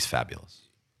 Yeah. he's fabulous.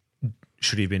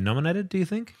 Should he have been nominated, do you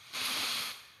think?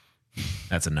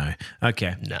 That's a no.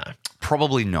 Okay. No.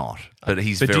 Probably not, but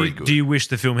he's But very good. do you wish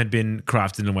the film had been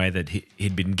crafted in a way that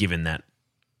he'd been given that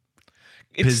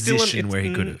position where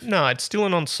he could have? No, it's still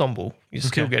an ensemble. You're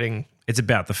still getting. It's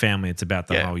about the family. It's about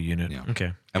the Yeah. whole unit. Yeah.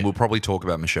 Okay. And we'll probably talk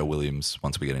about Michelle Williams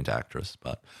once we get into actress.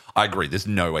 But I agree. There's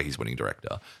no way he's winning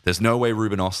director. There's no way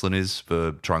Ruben Östlund is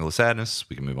for Triangle of Sadness.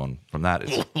 We can move on from that.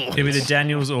 It's, It'd be the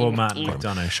Daniels or Martin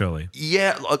McDonough, surely.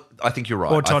 yeah, I think you're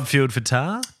right. Or Todd Field for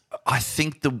Tar. I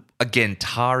think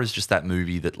Tar is just that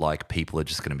movie that like people are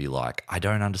just going to be like, I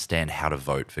don't understand how to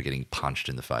vote for getting punched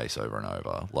in the face over and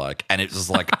over. Like, and it was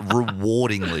like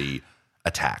rewardingly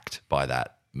attacked by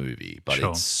that movie, but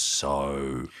Sure. it's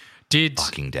so Did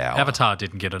fucking dour. Avatar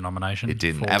didn't get a nomination? It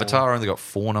didn't. for- Avatar only got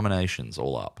 4 nominations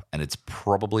all up, and it's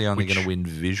probably only going to win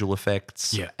visual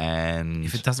effects. Yeah. And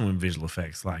If it doesn't win visual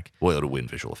effects, like, well, it'll win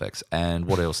visual effects. And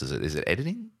what else is it? Is it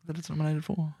editing that it's nominated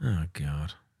for? oh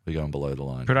God. We're going below the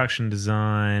line. Production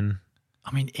design.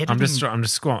 I mean, editing, I'm just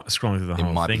scrolling through the It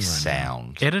whole might thing be right now.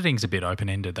 sound. editing's a bit open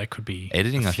ended. That could be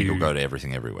Editing, a I think, will few- go to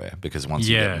everything everywhere because once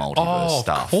you Yeah. get multiverse Oh, of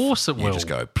stuff, course it you will. just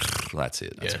go, that's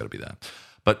it. That's Yeah. got to be that.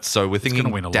 But so we're gonna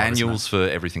thinking win a lot, isn't Daniels for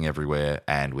Everything Everywhere,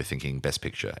 and we're thinking Best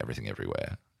Picture, Everything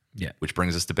Everywhere, Yeah. which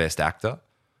brings us to Best Actor.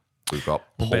 We've got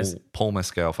Paul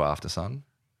Mescal for After Sun.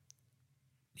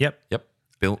 Yep. Yep.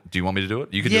 Bill, do you want me to do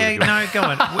it? You can do it. Yeah, no, go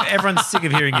on. Everyone's sick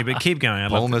of hearing you, but keep going.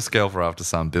 Paul Mescal for After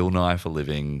Sun, Bill Nye for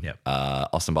Living, Yep.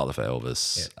 Austin Butler for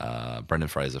Elvis, Brendan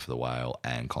Fraser for The Whale,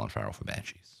 and Colin Farrell for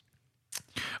Banshees.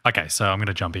 Okay, so I'm going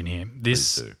to jump in here.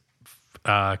 Please do.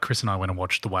 Chris and I went and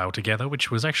watched The Whale together, which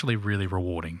was actually really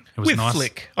rewarding. It was With nice.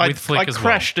 Flick. With I Flick as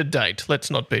crashed a date. Let's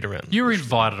not beat around. well. You were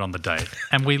invited on the date,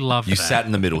 and we loved You that. sat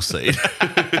in the middle seat.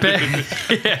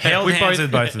 Held we hands both-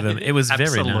 with both of them. It was very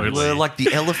Absolutely. nice. We're like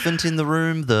the elephant in the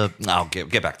room.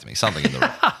 Get back to me. Something in the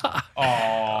room.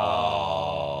 Oh.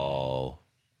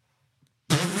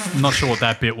 I'm not sure what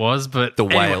that bit was, but The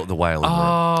whale. anyway. The whale in the room.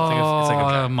 Oh, it's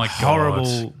like a my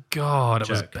horrible God, it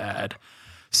was bad.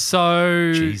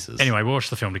 So Jesus. anyway, we watched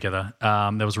the film together.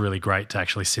 That was really great to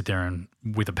actually sit there and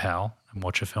with a pal and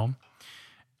watch a film.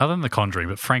 Other than The Conjuring,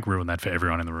 but Frank ruined that for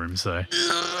everyone in the room. So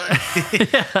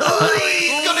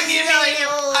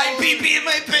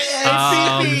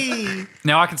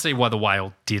now I can see why The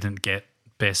Whale didn't get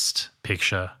Best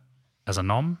Picture as a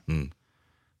nom.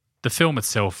 The film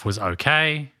itself was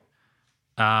okay.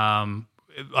 I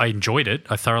enjoyed it.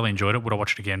 I thoroughly enjoyed it. Would I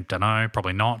watch it again? Don't know.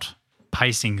 Probably not.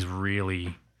 Pacing's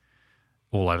really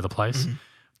all over the place.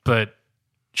 But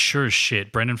sure as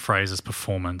shit, Brendan Fraser's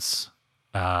performance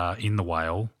in The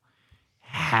Whale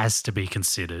has to be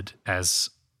considered as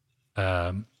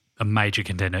a major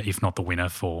contender, if not the winner,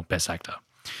 for Best Actor.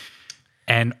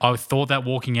 And I thought that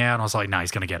walking out, I was like, no,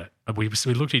 he's going to get it. We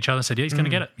looked at each other and said, yeah, he's going to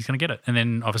get it. He's going to get it. And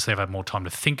then obviously I've had more time to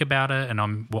think about it, and I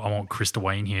want Chris to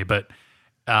weigh in here, but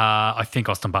I think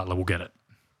Austin Butler will get it.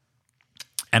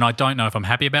 And I don't know if I'm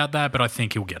happy about that, but I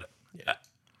think he'll get it.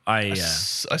 I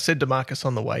said to Marcus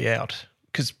on the way out,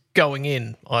 because going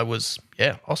in, I was,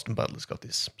 Austin Butler's got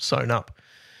this sewn up.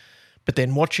 But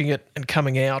then watching it and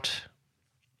coming out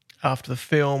after the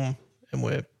film, and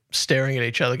we're staring at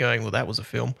each other going, well, that was a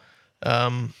film.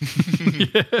 And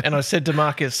I said to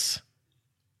Marcus,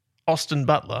 Austin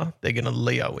Butler, they're going to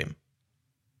Leo him.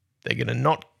 They're going to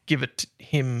not give it to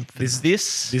him for this.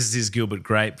 this is his Gilbert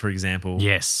Grape, for example.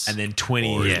 Yes. And then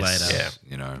 20 years yes. later. Yeah.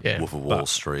 You know, Yeah. Wolf of Wall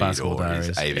Street Basketball or his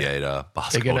Diaries. Aviator, They're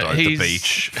Basketball gonna, Diaries, The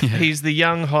Beach. He's the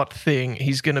young hot thing.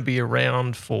 He's going to be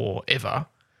around forever.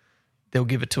 They'll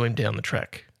give it to him down the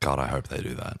track. God, I hope they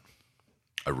do that.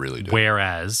 I really do.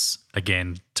 Whereas,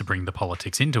 again, to bring the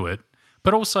politics into it,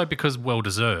 but also because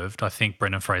well-deserved, I think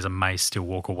Brendan Fraser may still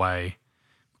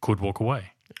could walk away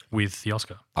with the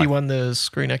Oscar. He won the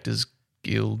Screen Actors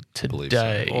Guild believe so.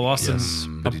 today. Well,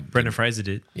 Austin, but he Brendan Fraser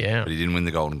did. Yeah. But he didn't win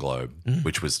the Golden Globe,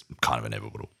 which was kind of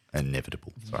inevitable.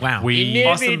 Sorry. Wow. We-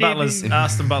 Austin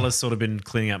Butler's sort of been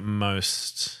cleaning up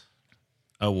most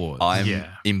awards. I'm Yeah.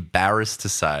 embarrassed to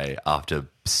say, after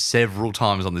several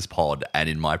times on this pod and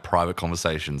in my private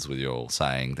conversations with you all,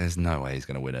 saying there's no way he's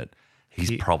going to win it.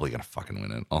 He's probably going to fucking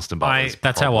win it. Austin Butler.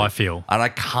 That's how I feel. And I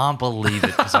can't believe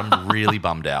it because I'm really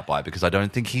bummed out by it because I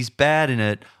don't think he's bad in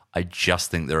it. I just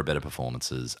think there are better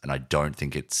performances, and I don't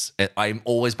think it's. I'm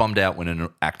always bummed out when an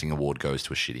acting award goes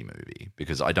to a shitty movie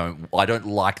because I don't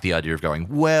like the idea of going,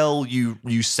 well, you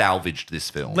salvaged this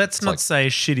film. Let's It's not like, say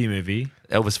shitty movie.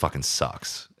 Elvis fucking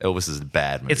sucks. Elvis is a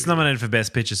bad movie. It's nominated for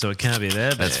Best Picture, so it can't be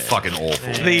there. That's fucking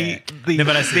awful.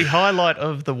 The highlight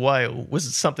of The Whale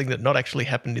was something that not actually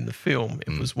happened in the film.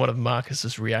 It was one of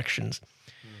Marcus's reactions.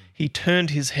 He turned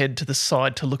his head to the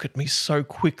side to look at me so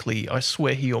quickly, I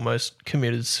swear he almost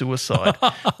committed suicide,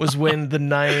 was when the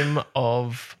name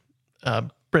of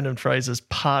Brendan Fraser's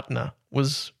partner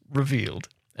was revealed,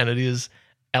 and it is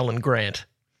Alan Grant.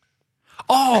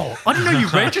 Oh, I didn't know you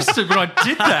registered when I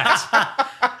did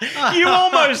that. You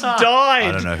almost died.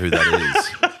 I don't know who that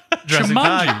is. Jurassic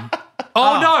Park. Jumanji.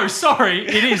 Oh, no, sorry.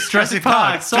 It is Jurassic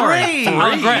Park. Sorry. Three.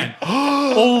 Alan Grant.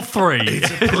 All three.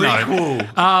 It's a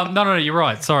Prequel. No, you're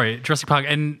right. Sorry. Jurassic Park.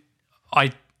 And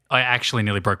I actually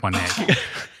nearly broke my neck.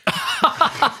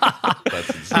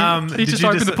 He just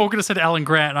opened the book and it said Alan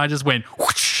Grant, and I just went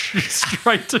whoosh,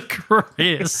 straight to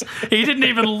Chris. He didn't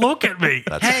even look at me.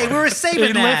 Hey, we're a saber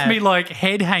He left me like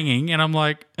head hanging, and I'm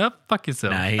like, oh, fuck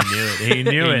yourself. Nah, he knew it. He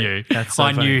knew it. That's so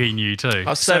I funny. knew he knew too. I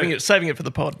was saving it for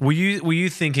the pod. Were you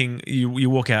thinking you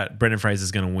walk out, Brendan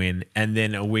Fraser's going to win, and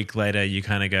then a week later you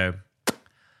kind of go,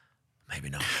 maybe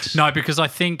not. No, because I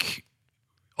think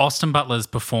Austin Butler's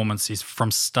performance is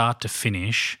from start to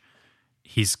finish.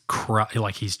 He's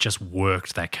just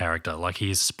worked that character. Like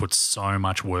he's put so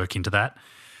much work into that.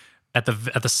 At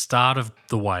the start of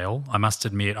The Whale, I must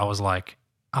admit, I was like,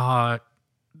 there's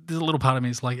a little part of me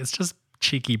is like, it's just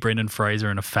cheeky Brendan Fraser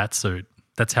in a fat suit.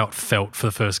 That's how it felt for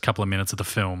the first couple of minutes of the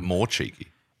film. More cheeky.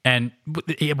 And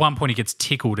at one point he gets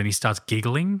tickled and he starts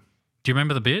giggling. Do you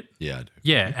remember the bit? Yeah, I do.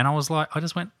 Yeah. And I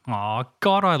just went, oh,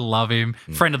 God, I love him.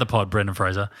 Friend of the pod, Brendan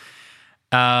Fraser.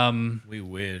 We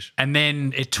wish. And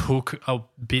then it took a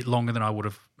bit longer than I would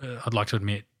have, I'd like to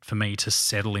admit, for me to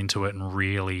settle into it and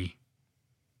really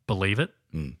believe it.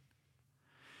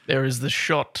 There is the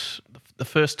shot, the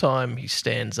first time he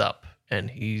stands up and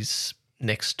he's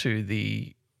next to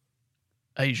the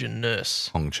Asian nurse,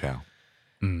 Hong Chow.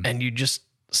 and you just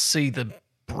see the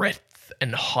breadth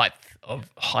and height of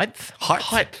height.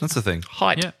 That's the thing.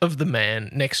 Yeah. Of the man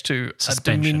next to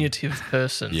Suspension. a diminutive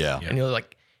person. Yeah. And you're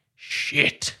like,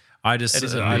 shit. I just That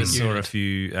is a I big just saw a unit.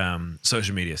 few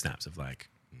social media snaps of like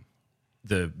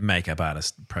the makeup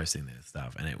artist posting their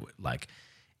stuff, and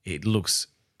it looks,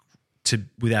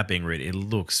 without being rude, it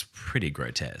looks pretty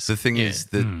grotesque. The thing is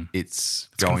that it's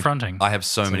going, confronting. I have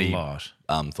so It's a many lot.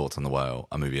 thoughts on The Whale,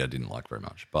 a movie I didn't like very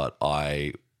much, but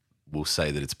I will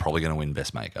say that it's probably going to win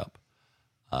Best Makeup,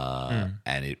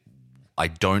 and I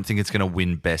don't think it's going to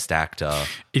win Best Actor.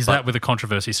 Is that with the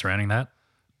controversy surrounding that?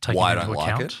 Taking Why I into don't like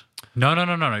account? it?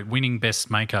 No. Winning Best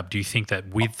Makeup, do you think that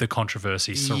with the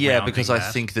controversy surrounding Yeah, because I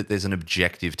that- think that there's an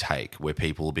objective take where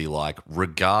people will be like,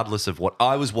 regardless of what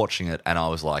I was watching it, and I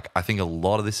was like, I think a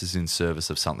lot of this is in service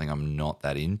of something I'm not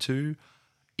that into.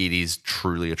 It is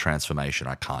truly a transformation.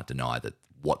 I can't deny that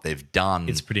what they've done.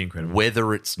 It's pretty incredible.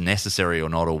 Whether it's necessary or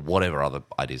not, or whatever other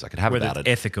ideas I could have Whether about it's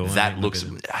it. ethical, That I mean, looks,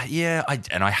 look yeah.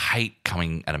 I hate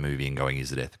coming at a movie and going,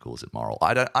 is it ethical? Is it moral?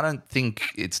 I don't think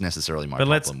it's necessarily my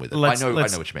problem with it. I know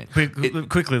what you mean.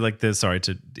 Quickly, sorry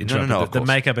to interrupt. no, but of the course.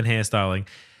 makeup and hairstyling.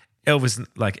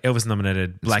 Elvis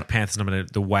nominated, Black Panther's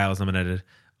nominated, The Whale's nominated,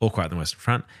 All Quiet on the Western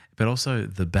Front, but also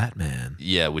The Batman,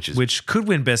 Yeah, which could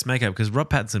win Best Makeup because Rob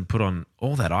Pattinson put on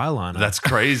all that eyeliner. that's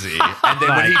crazy. And then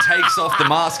when he takes off the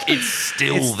mask, it's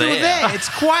still there. It's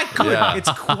quite good. Yeah. It's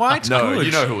quite No, good.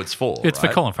 you know who it's for. It's for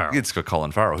right? Colin Farrell. It's for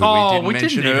Colin Farrell, who Oh, we we didn't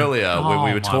mention didn't even- earlier when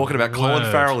we Oh, were talking my about Colin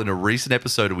word. Farrell in a recent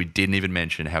episode, and we didn't even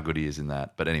mention how good he is in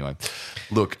that. But anyway,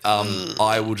 look,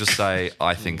 I will just say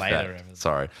I think Later that. episode.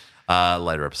 Sorry.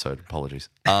 Later episode. Apologies.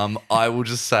 I will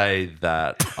just say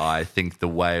that I think The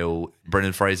Whale,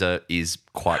 Brendan Fraser is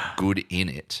quite good in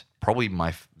it. Probably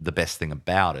the best thing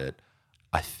about it.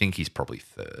 I think he's probably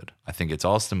third. I think it's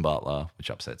Austin Butler, which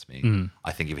upsets me.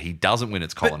 I think if he doesn't win,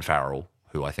 it's Colin Farrell,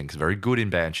 who I think is very good in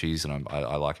Banshees, and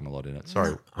I like him a lot in it.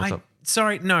 Sorry, what's up?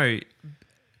 Sorry, no.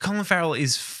 Colin Farrell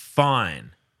is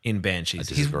fine in Banshees.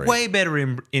 He's disagree. way better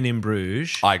in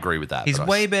Bruges. I agree with that. He's but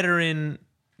way better in.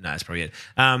 No, that's probably it.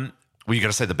 Well, you got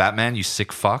to say the Batman, you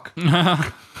sick fuck. Wow.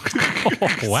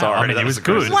 Sorry, I mean, that he was was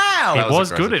good. aggressive. Wow. He That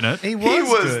was was good in aggressive. it. He was,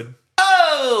 was- good.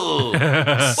 Oh, what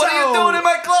are you doing in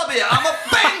my club here? I'm a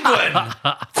penguin.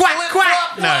 Quack,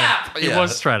 quack. Flap. It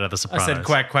was straight out of The I Sopranos. said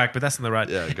quack, quack, but that's not the right.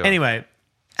 Yeah, go on. Anyway,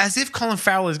 as if Colin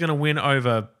Farrell is going to win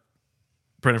over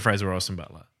Brendan Fraser or Austin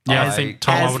Butler. Yeah, I I- think,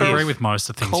 Tom, I as would if agree with most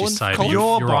of the things you Colin- say. but Colin-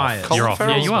 You're you're biased. off. You're Colin off. Yeah,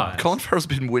 Farrell's you are. biased. Colin Farrell's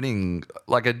been winning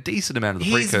like a decent amount of the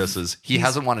He's- precursors. He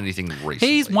hasn't won anything recently.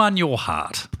 He's won your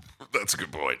heart. That's a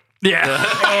good point. Yeah.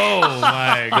 Oh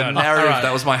my The god! narrative, All right.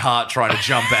 that was my heart trying to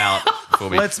jump out for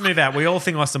me. Let's move out. We all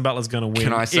think Austin Butler's going to win,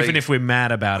 Can I say even if we're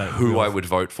mad about it. Who I would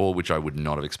vote for, which I would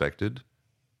not have expected,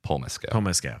 Paul Mescal. Paul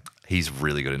Mescal. He's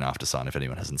really good in After Sun. If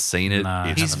anyone hasn't seen it, No.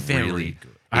 it's He's very really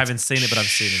good. I haven't seen it, but I've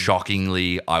seen him.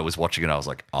 Shockingly, I was watching it. I was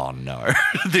like, "Oh no,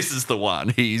 this is the one."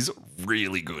 He's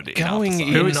really good in Going After Sun.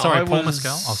 in- Who is, sorry, I Paul was-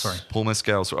 Mescal? Oh, sorry. Paul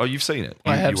Mescal. Oh, you've seen it.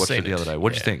 I have you watched seen it the it. other day. What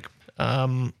would Yeah. you think?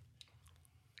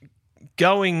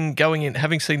 going in,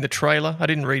 having seen the trailer, I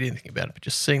didn't read anything about it, but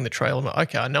just seeing the trailer, I'm like,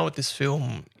 okay, I know what this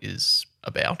film is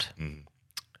about.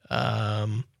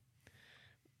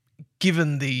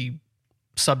 Given the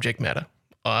subject matter,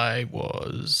 I'd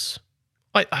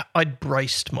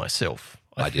braced myself.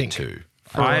 I think, did too.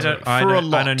 I know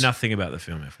lot. nothing about the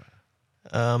film.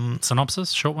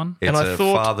 Synopsis, short one. It's And I a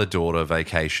thought- father-daughter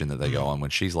vacation that they go on when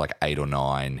she's like 8 or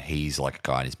 9. He's like a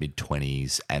guy in his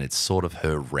mid-20s, and it's sort of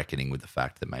her reckoning with the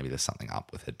fact that maybe there's something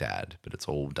up with her dad, but it's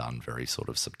all done very sort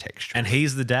of subtextual. And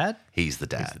he's the dad? He's the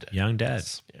dad. Young dad.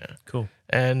 Yeah. Cool.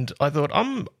 And I thought,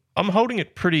 I'm holding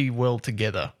it pretty well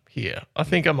together here. I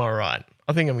think I'm all right.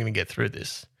 I think I'm going to get through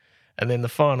this. And then the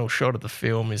final shot of the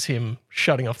film is him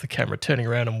shutting off the camera, turning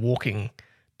around and walking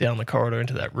down the corridor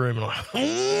into that room. And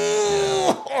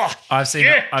I've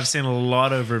seen a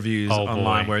lot of reviews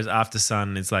online, boy. whereas After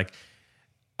Sun, it's like,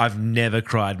 I've never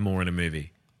cried more in a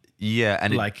movie. Yeah,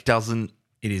 and Like- it doesn't...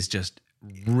 It is just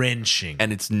wrenching.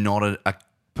 And it's not a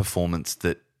performance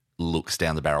that looks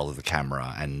down the barrel of the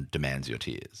camera and demands your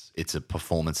tears. It's a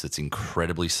performance that's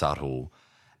incredibly subtle,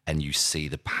 and you see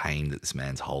the pain that this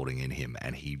man's holding in him,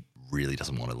 and he really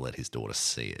doesn't want to let his daughter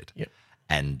see it. Yep.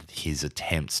 And his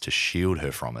attempts to shield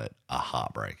her from it are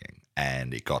heartbreaking.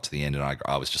 And it got to the end, and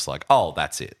I was just like, oh,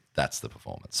 that's it. That's the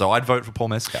performance. So I'd vote for Paul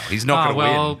Mescal. He's not going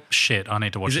to win. Shit, I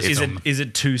need to watch is, this it, film. is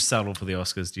it too subtle for the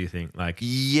Oscars, do you think? Like,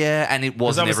 Yeah, and it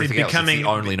wasn't obviously everything else. It's becoming- the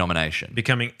only nomination.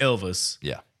 becoming Elvis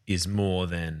Yeah. is more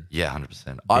than... Yeah,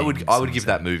 100%. I would someone's give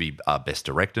that movie a Best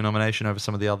Director nomination over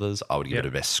some of the others. I would give Yep. it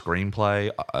a Best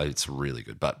Screenplay. It's really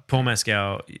good. But Paul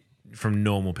Mescal from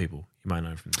Normal People. You might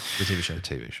know from the TV show.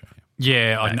 TV show.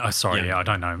 Yeah, I know. Sorry, yeah. I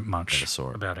don't know much Never saw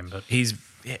it. about him, but He's,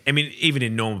 I mean, even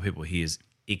in Normal People, he is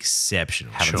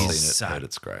exceptional. Haven't He's seen it. so- Heard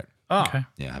it's great. Oh, okay.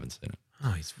 Yeah, I haven't seen it.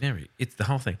 oh, he's it's the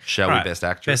whole thing. Shall All we right, Best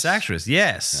Actress? Best Actress,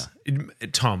 yes.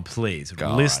 Tom, please,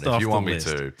 All list right, off if you the want list.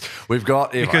 me to. We've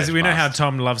got... Because we know how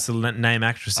Tom loves to name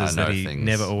actresses I know that he things.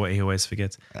 he always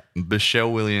forgets.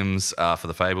 Michelle Williams for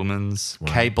The Fablemans.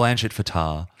 Kate Blanchett for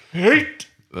Tar.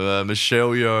 Michelle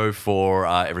Yeoh for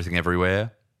Everything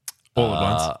Everywhere. All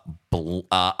at once.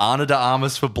 Ana de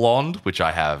Armas for Blonde, which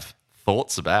I have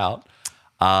thoughts about.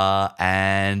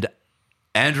 And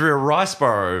Andrea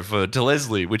Riceborough for To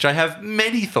Leslie, which I have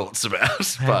many thoughts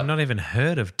about. I have not even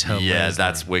heard of Tom. yeah,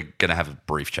 Leslie. we're going to have a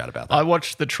brief chat about that. I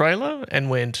watched the trailer and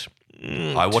went,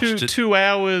 I watched it. 2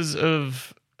 hours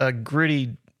of a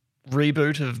gritty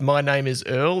reboot of My Name is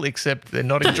Earl, except they're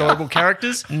not enjoyable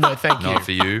characters. No, thank you. Not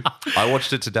for you. I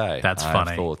watched it today. That's I funny.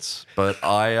 have thoughts. But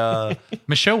I...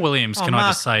 Michelle Williams, can I Mark.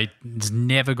 just say, has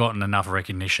never gotten enough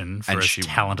recognition for as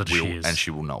talented as will, she is. and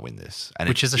she will not win this. And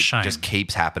Which is a shame. It just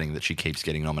keeps happening that she keeps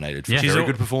getting nominated for Yeah. very She's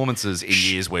good performances in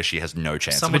years where she has no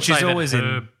chance. Some of would it. she's say always that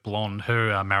her in- blonde,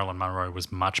 her Marilyn Monroe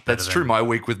was much better. That's than, true. My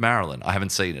week with Marilyn. I haven't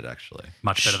seen it actually.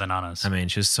 much better than Anna's. I mean,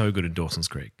 she's so good at Dawson's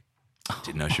Creek.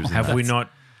 Didn't know she was in Have that. we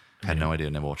not? Had no idea.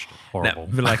 Never watched it. Horrible.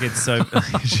 No, but like it's so.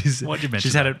 Why'd you mention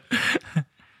She's had it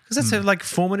because that's her like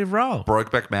formative role.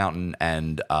 Brokeback Mountain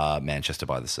and Manchester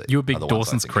by the Sea. You a are big the ones I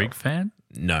Dawson's think Creek of. fan?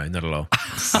 No, not at all.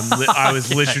 I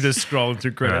was literally just scrolling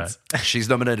through credits. She's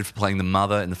nominated for playing the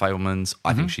mother in The Fablemans.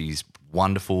 I think she's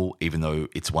wonderful, even though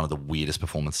it's one of the weirdest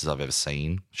performances I've ever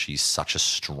seen. She's such a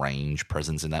strange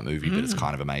presence in that movie, but it's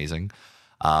kind of amazing.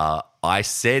 I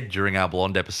said during our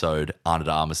Blonde episode, Ana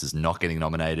de Armas is not getting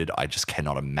nominated. I just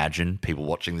cannot imagine people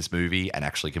watching this movie and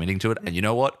actually committing to it. And you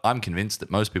know what? I'm convinced that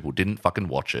most people didn't fucking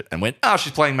watch it and went, "Oh,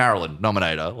 she's playing Marilyn,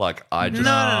 nominate her." Like I just,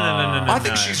 No. I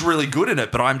think she's really good in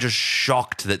it, but I'm just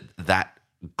shocked that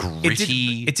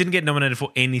gritty. It didn't get nominated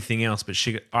for anything else, but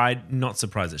I'm not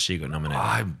surprised that she got nominated.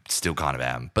 I still kind of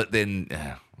am, but then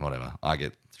whatever. I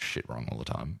get shit wrong all the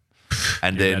time.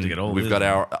 And You're about to then get old, we've got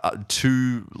isn't our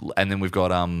two, and then we've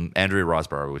got Andrea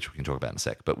Riseborough, which we can talk about in a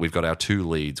sec. But we've got our two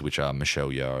leads, which are Michelle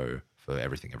Yeoh for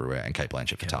Everything Everywhere and Kate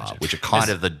Blanchett for Tar, which are kind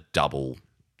of the double.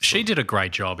 She did a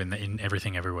great job in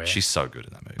Everything Everywhere. She's so good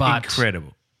in that movie. but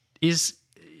Incredible.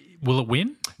 will it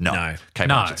win? No. Kate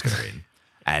No. Blanchett's going to win.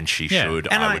 And she Yeah. should.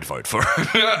 And I would vote for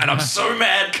her. And I'm so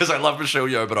mad because I love Michelle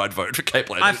Yeoh, but I'd vote for Kate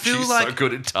Blanchett. I feel She's like so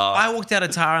good in Tar. I walked out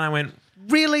of Tar and I went,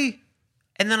 really?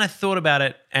 And then I thought about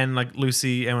it, and like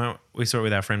Lucy and we saw it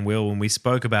with our friend Will, and we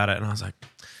spoke about it, and I was like,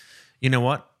 you know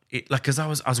what? Because I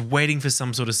was waiting for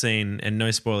some sort of scene, and no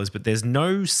spoilers, but there's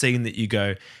no scene that you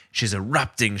go, she's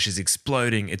erupting, she's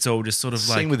exploding. It's all just sort of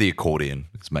like, Scene with the accordion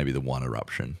is maybe the one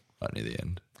eruption right near the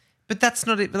end. but that's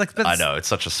not it. Like, I know it's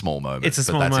such a small moment. It's a but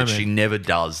small that's moment. It. She never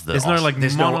does the. There's no, like,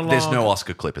 there's monologue. no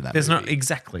Oscar clip in that. there's movie. not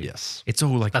exactly. Yes. It's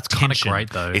all like That's kind of tension. great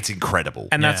though. It's incredible.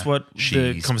 And that's what the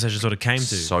She's conversation sort of came to.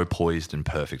 So poised and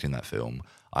perfect in that film.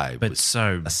 I But was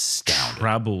so astounded.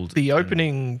 troubled. The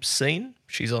opening scene,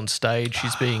 she's on stage,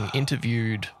 she's being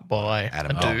interviewed by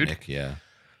Adam a dude. Dominic, yeah.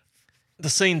 The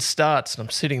scene starts and I'm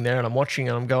sitting there and I'm watching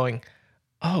and I'm going,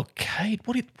 oh, Kate,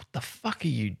 what the fuck are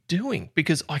you doing?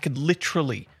 Because I could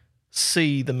literally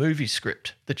see the movie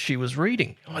script that she was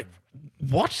reading. I'm like,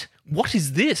 what? What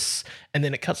is this? And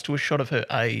then it cuts to a shot of her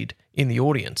aide in the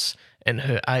audience and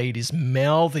her aide is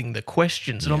mouthing the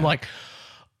questions. And I'm like,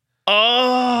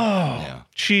 oh,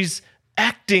 she's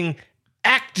acting.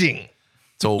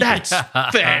 It's all That's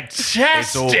fantastic.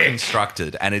 It's all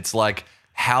constructed. And it's like,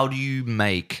 how do you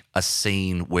make a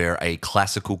scene where a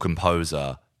classical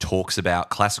composer talks about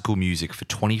classical music for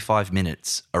 25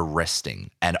 minutes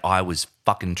arresting? And I was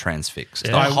fucking transfixed.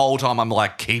 The whole time I'm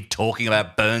like, keep talking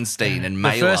about Bernstein and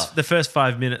Mailer. The first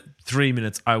 3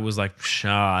 minutes, I was like,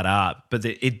 shut up. But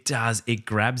it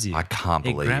grabs you. I can't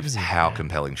It grabs believe you. how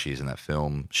compelling she is in that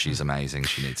film. She's amazing.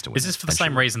 She needs to win. Is this for the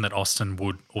same reason that Austin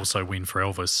would also win for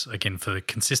Elvis? Again, for the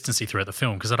consistency throughout the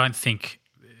film? Because I don't think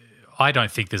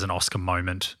there's an Oscar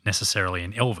moment necessarily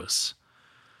in Elvis.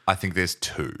 I think there's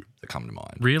two that come to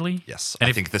mind. Really? Yes. And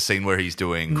I think the scene where he's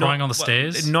doing... crying on the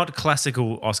stairs? Not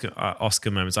classical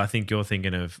Oscar moments. I think you're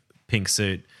thinking of Pink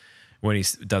Suit when he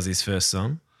does his first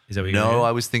song. Is that what you're No, thinking?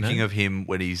 I was thinking of him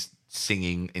when he's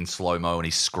singing in slow-mo and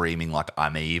he's screaming like,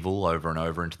 I'm evil over and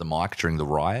over into the mic during the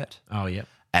riot. Oh, yeah.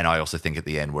 And I also think at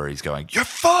the end where he's going, you're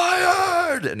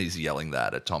fired! And he's yelling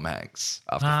that at Tom Hanks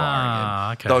after firing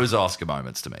him. Okay. Those Oscar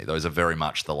moments to me. Those are very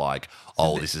much the like,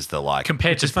 this is the like...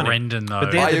 Compared to funny. Brendan, though.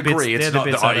 But they're I the bits- agree. they're It's the not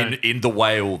bits I in The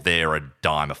Whale. They're a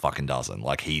dime a fucking dozen.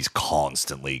 Like he's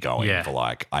constantly going Yeah. for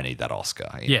like, I need that Oscar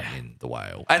in The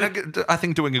Whale, and I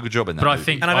think doing a good job in that. But I movie.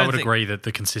 think And I I don't would think- agree that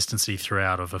the consistency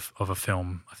throughout of a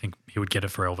film, I think he would get it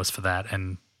for Elvis for that.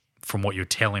 And from what you're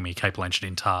telling me, Kate Blanchett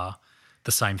in Tar,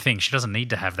 the same thing. She doesn't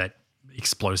need to have that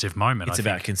explosive moment. It's I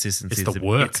about think. consistency. It's the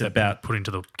work It's that about put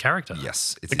into the character.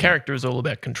 yes, it's The character is all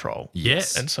about control.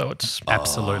 Yes. And so it's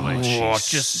Absolutely.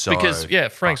 she's so because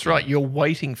Frank's right. You're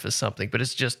waiting for something, but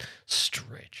it's just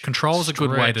stretch. Control is a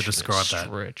good way to Stretch, describe that.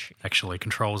 Stretch. Actually,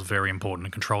 control is very important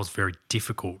and control is very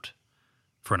difficult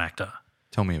for an actor.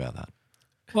 Tell me about that.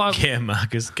 Well, Yeah,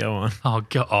 Marcus, go on. oh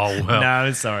well.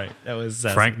 No, sorry. That was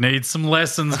Frank needs some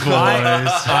lessons, boys.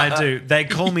 I do. They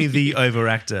call me the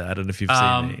overactor. I don't know if you've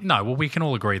seen me. No, well, we can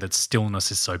all agree that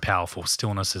stillness is so powerful.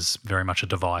 Stillness is very much a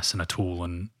device and a tool,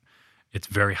 and it's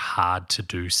very hard to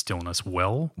do stillness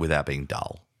well Without being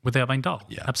dull. without being dull.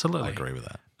 Yeah, Absolutely. I agree with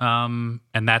that.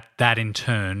 And that in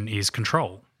turn is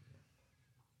control.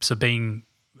 So being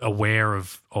aware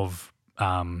of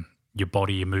your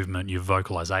body, your movement, your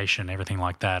vocalization, everything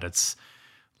like that, it's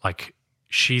like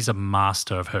she's a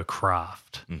master of her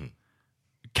craft. Mm-hmm.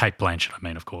 Kate Blanchett, I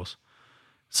mean, of course.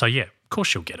 So, yeah, of course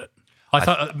she'll get it. I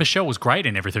thought Michelle was great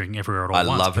in Everything Everywhere at All I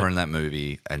Once. love her but- in that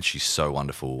movie, and she's so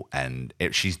wonderful, and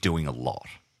she's doing a lot.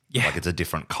 Yeah. Like it's a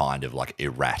different kind of like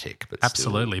erratic, but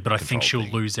Absolutely, still but I think she'll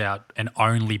controlled thing. lose out, and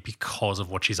only because of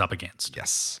what she's up against.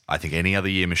 Yes, I think any other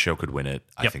year Michelle could win it.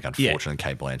 I Yep. think unfortunately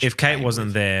Kate Blanchett. If Kate came wasn't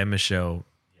with- there, Michelle.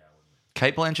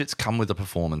 Kate Blanchett's come with a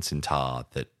performance in Tar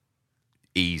that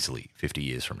easily 50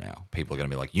 years from now, people are going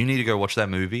to be like, "You need to go watch that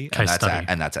movie." Case study.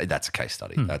 That's a case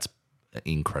study. That's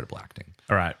incredible acting.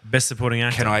 All right, best supporting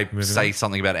actor. Can I Moving say on.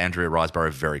 something about Andrea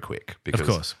Riseborough very quick? Because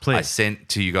course, please. I sent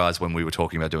to you guys when we were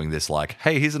talking about doing this, like,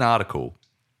 hey, here's an article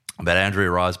about Andrea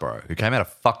Riseborough who came out of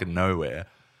fucking nowhere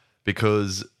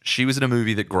because she was in a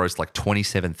movie that grossed like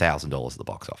 $27,000 at the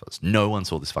box office. No one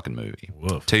saw this fucking movie.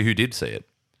 Woof. Tell you who did see it: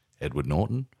 Edward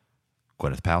Norton,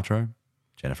 Gwyneth Paltrow,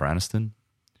 Jennifer Aniston,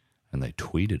 and they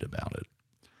tweeted about it.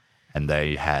 And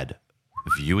they had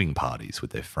viewing parties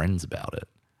with their friends about it.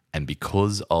 And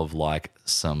because of like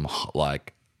some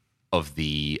like of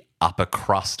the upper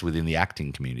crust within the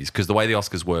acting communities, because the way the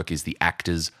Oscars work is the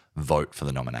actors vote for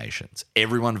the nominations.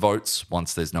 Everyone votes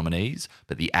once there's nominees,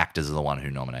 but the actors are the one who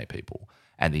nominate people.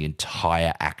 And the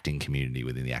entire acting community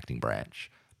within the acting branch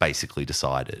basically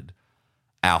decided,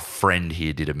 our friend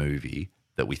here did a movie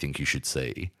that we think you should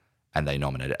see, and they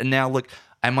nominated it. And now look,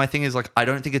 and my thing is like, I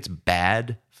don't think it's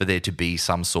bad for there to be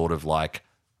some sort of like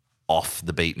off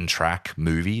the beaten track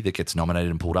movie that gets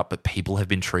nominated and pulled up, but people have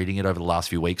been treating it over the last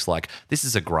few weeks like this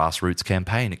is a grassroots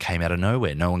campaign. It came out of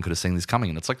nowhere. No one could have seen this coming.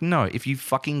 And it's like, no, if you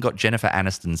fucking got Jennifer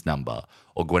Aniston's number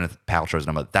or Gwyneth Paltrow's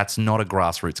number, that's not a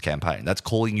grassroots campaign. That's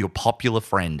calling your popular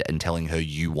friend and telling her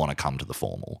you want to come to the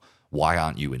formal. Why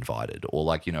aren't you invited? Or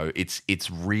like, you know, it's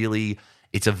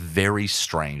a very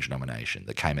strange nomination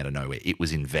that came out of nowhere. It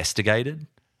was investigated.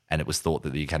 And it was thought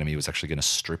that the Academy was actually going to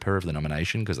strip her of the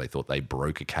nomination because they thought they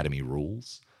broke Academy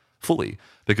rules fully.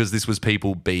 Because this was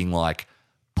people being like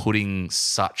putting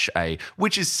such a,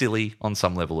 which is silly on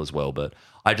some level as well, but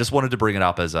I just wanted to bring it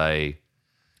up as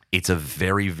it's a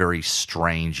very, very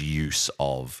strange use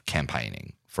of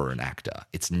campaigning for an actor.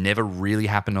 It's never really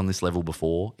happened on this level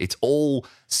before. It's all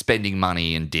spending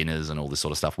money and dinners and all this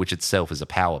sort of stuff, which itself is a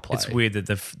power play. It's weird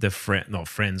that not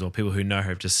friends or people who know her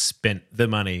have just spent the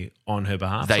money on her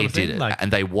behalf. They did it,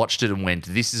 and they watched it and went,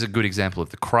 this is a good example of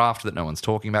the craft that no one's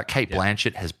talking about. Kate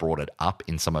Blanchett has brought it up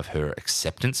in some of her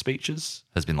acceptance speeches,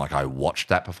 has been like, I watched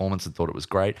that performance and thought it was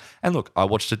great. And look, I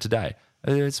watched it today.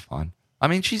 It's fine. I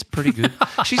mean, she's pretty good.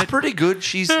 She's pretty good.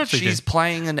 She's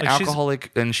playing an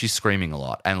alcoholic and she's screaming a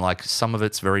lot. And like some of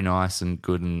it's very nice and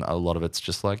good, and a lot of it's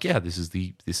just like, yeah, this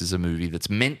is a movie that's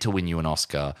meant to win you an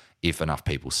Oscar if enough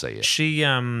people see it. She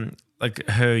like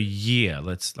her year.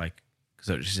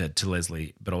 So she said to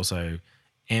Leslie, but also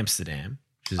Amsterdam.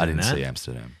 I didn't see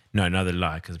Amsterdam. No, neither did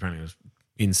I, because apparently it was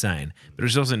insane. But it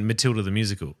was also in Matilda the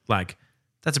musical. Like,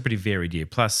 that's a pretty varied year,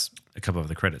 plus a couple of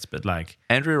the credits. But like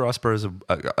Andrea Riseborough is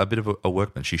a bit of a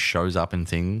workman. She shows up in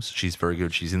things. She's very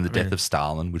good. She's in The Death of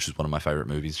Stalin, which is one of my favorite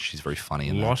movies. She's very funny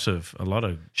in a that. lot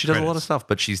of She does a lot of stuff,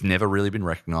 but she's never really been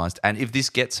recognized. And if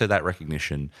this gets her that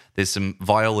recognition, there's some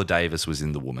Viola Davis was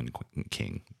in The Woman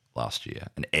King last year,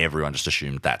 and everyone just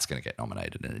assumed that's going to get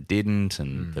nominated, and it didn't.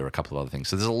 And there were a couple of other things.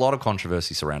 So there's a lot of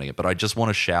controversy surrounding it. But I just want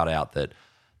to shout out that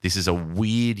this is a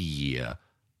weird year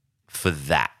for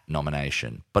that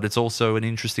nomination, but it's also an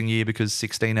interesting year because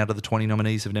 16 out of the 20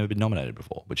 nominees have never been nominated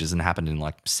before, which hasn't happened in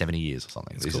like 70 years or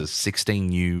something. These are 16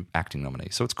 new acting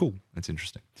nominees, so it's cool. It's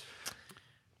interesting.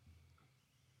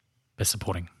 Best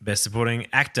supporting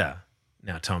actor.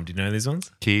 Now, Tom, do you know these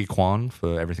ones? Ki Kwan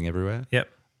for Everything Everywhere. Yep.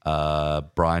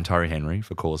 Brian Tyree Henry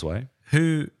for Causeway.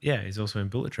 He's also in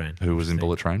Bullet Train. Who was in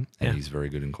Bullet Train, and he's very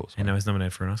good in Causeway. And now he's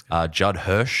nominated for an Oscar. Judd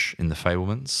Hirsch in The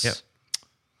Fabelmans. Yep.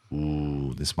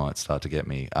 Ooh, this might start to get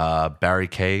me. Barry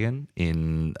Keoghan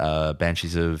in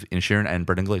Banshees of Inisherin, and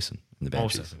Brendan Gleeson in The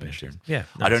Banshees of Inisherin. Yeah,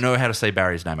 I don't know how to say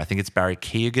Barry's name. I think it's Barry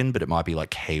Keoghan, but it might be like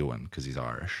Keoghan because he's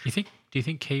Irish. Do you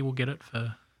think Key will get it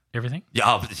for everything?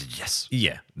 Yeah, yes.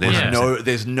 Yeah.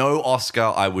 There's no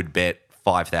Oscar I would bet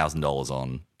 $5,000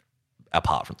 on.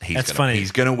 Apart from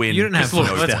he's going to win. You don't have Look,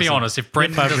 let's be honest. If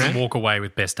Brendan doesn't walk away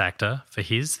with Best Actor for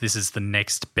this is the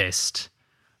next best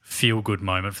feel-good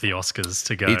moment for the Oscars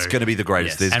to go. It's going to be the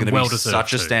greatest. Yes. There's going to be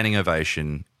such a too. Standing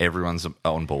ovation. Everyone's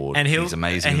on board. And he's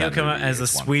amazing. And in he'll that come movie. out as the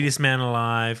It's sweetest man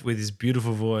alive with his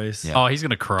beautiful voice. Yeah. Oh, he's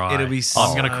going to cry. It'll be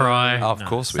I'm going to cry. Of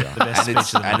course we are.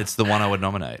 And it's the one I would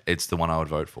nominate. It's the one I would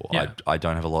vote for. Yeah. I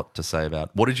don't have a lot to say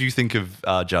about. What did you think of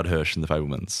Judd Hirsch in The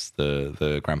Fabelmans,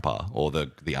 the grandpa or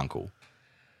the uncle?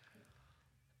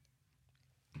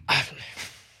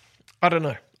 I don't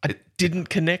know. I didn't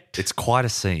connect. It's quite a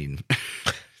scene.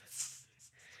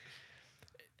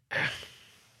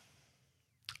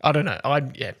 I don't know.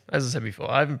 As I said before,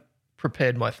 I haven't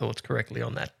prepared my thoughts correctly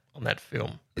on that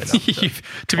film.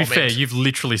 To be fair, you've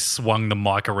literally swung the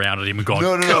mic around at him and gone,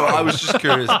 No. I was just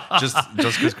curious. just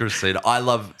because Chris said,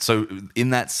 so in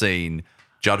that scene,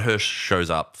 Judd Hirsch shows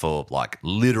up for like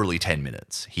literally 10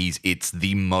 minutes. It's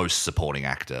the most supporting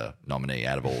actor nominee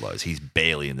out of all those. He's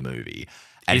barely in the movie.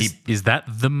 And is that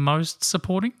the most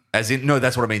supporting? As in, no,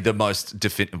 that's what I mean. The most the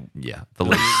least.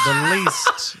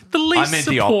 The least I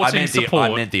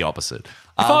meant the opposite.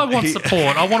 If I want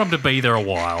support, I want him to be there a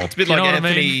while. It's a bit like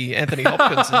Anthony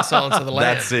Hopkins in Silence of the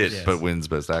Lambs. That's it, but wins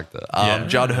Best Actor.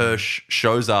 Judd Hirsch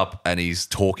shows up and he's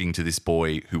talking to this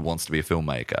boy who wants to be a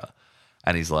filmmaker.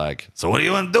 And he's like, so what do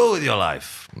you want to do with your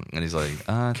life? And he's like,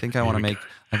 I think I want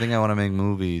to make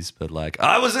movies, but like,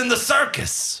 I was in the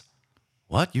circus.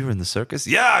 What? You were in the circus?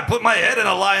 Yeah, I put my head in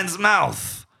a lion's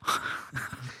mouth.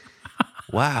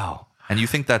 Wow. And you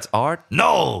think that's art?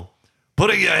 No.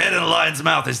 Putting your head in a lion's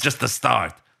mouth is just the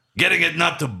start. Getting it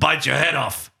not to bite your head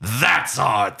off, that's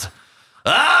art.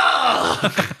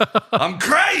 Ah! I'm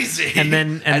crazy. And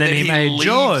then he made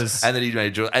Jaws. And then he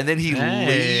made Jaws. And then he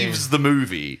leaves the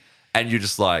movie. And you're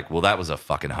just like, well, that was a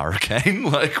fucking hurricane.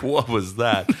 Like, what was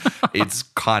that? It's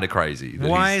kind of crazy.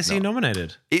 Why is he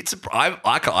nominated?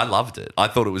 I loved it. I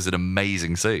thought it was an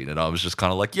amazing scene. And I was just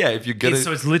kind of like, yeah, if you're going to...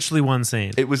 So it's literally one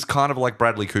scene. It was kind of like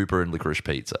Bradley Cooper in Licorice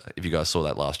Pizza, if you guys saw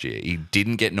that last year. He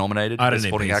didn't get nominated as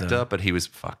supporting actor, but he was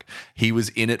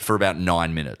in it for about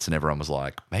 9 minutes. And everyone was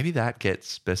like, maybe that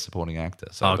gets Best Supporting Actor.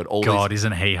 So,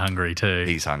 isn't he hungry too?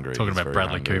 He's hungry. Talking about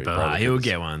Bradley Cooper. He'll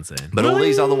get one soon. But all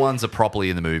these other ones are properly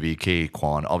in the movie. Ki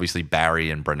Kwan, obviously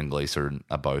Barry and Brendan Gleeson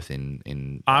are both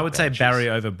in I would say Barry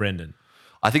over Brendan.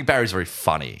 I think Barry's very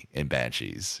funny in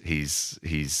Banshees.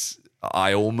 He's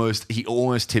he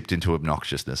almost tipped into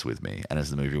obnoxiousness with me. And as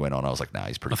the movie went on, I was like, nah,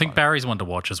 he's pretty I think funny. Barry's one to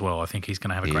watch as well. I think he's going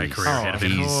to have a great career ahead of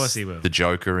him. Of course he will. The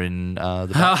Joker in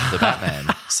the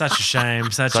Batman. Such a shame.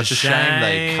 Such a shame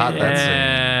they cut that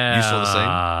scene. You saw the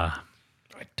scene?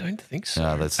 I don't think so.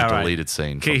 No, that's the All right. deleted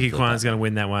scene. from Kiki the Kwan's going to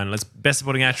win that one. Let's Best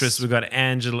Supporting Actress. We've got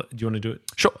Angela. Do you want to do it?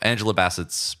 Sure. Angela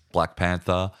Bassett's Black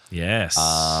Panther. Yes.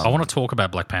 I want to talk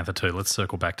about Black Panther too. Let's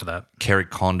circle back to that. Kerry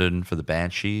Condon for the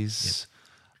Banshees.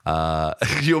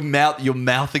 You're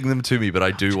mouthing them to me, but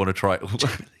I do want to try.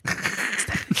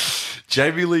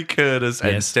 Jamie Lee Curtis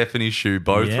and Yes. Stephanie Hsu,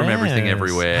 both from Everything Yes.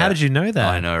 Everywhere. How did you know that?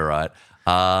 I know, right?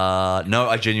 No,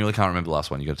 I genuinely can't remember the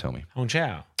last one. You got to tell me. Hong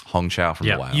Chow. Hong Chow from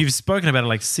Yeah. The Whale. You've spoken about it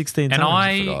like 16 And times.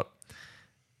 I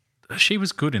forgot. She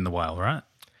was good in The Whale, right?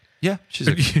 Yeah, she's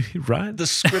a right? The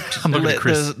script, looking at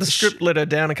Chris. the script let her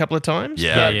down a couple of times.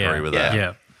 yeah, I Yeah, agree with that.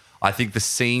 Yeah. I think the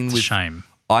scene It's a with shame.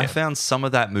 I found some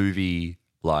of that movie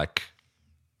like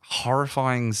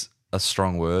horrifying's a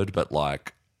strong word, but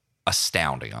like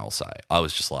astounding, I'll say. I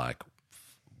was just like,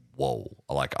 whoa.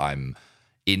 Like I'm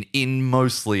in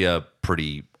mostly a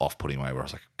pretty off-putting way where I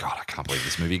was like, God, I can't believe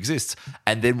this movie exists.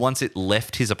 And then once it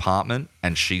left his apartment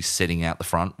and she's sitting out the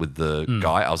front with the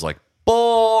guy, I was like,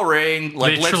 boring.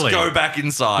 Like, Literally. let's go back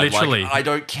inside. Literally. Like, I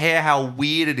don't care how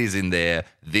weird it is in there.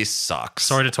 This sucks.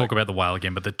 Sorry to talk about The Whale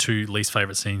again, but the two least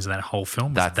favorite scenes in that whole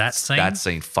film was that scene. That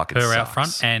scene fucking her sucks. out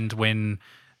front, and when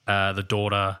the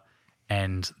daughter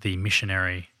and the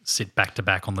missionary sit back to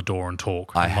back on the door and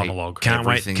talk, I and hate- monologue. Can't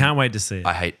wait. everything- Can't wait to see it.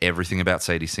 I hate everything about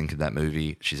Sadie Sink in that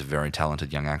movie. She's a very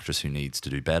talented young actress who needs to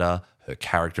do better. Her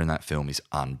character in that film is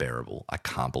unbearable. I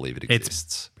can't believe it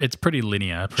exists. It's pretty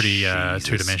linear, pretty Jesus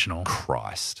two-dimensional.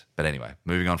 Christ. But anyway,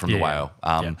 moving on from The Yeah. Whale.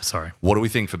 Yeah, sorry. What do we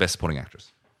think for Best Supporting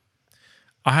Actress?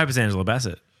 I hope it's Angela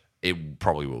Bassett. It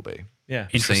probably will be. Yeah.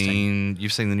 Interesting.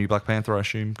 You've seen the new Black Panther, I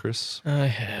assume, Chris? I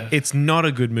have. It's not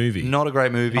a good movie. Not a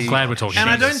great movie. I'm glad we're talking and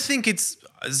about I don't this. think it's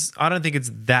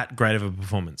that great of a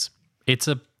performance. It's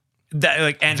a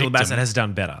Like Angela Victim. Bassett has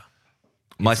done better.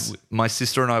 My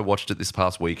sister and I watched it this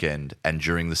past weekend, and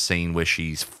during the scene where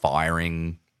she's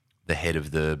firing the head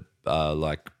of the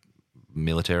like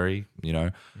military, you know,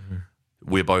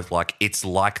 we're both like, it's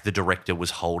like the director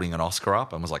was holding an Oscar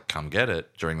up and was like, "Come get it"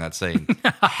 during that scene.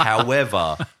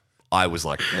 However, I was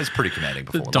like, it's a pretty commanding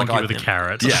performance. donkey Like, with a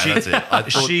carrot. Yeah, that's it. I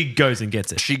thought She goes and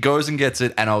gets it. she goes and gets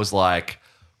it, and I was like,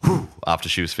 whew, after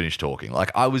she was finished talking,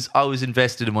 like I was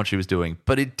invested in what she was doing,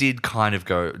 but it did kind of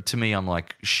go to me. I'm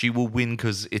like, she will win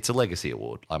because it's a legacy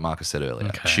award, like Marcus said earlier.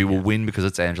 Okay, she will win because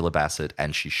it's Angela Bassett,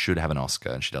 and she should have an Oscar,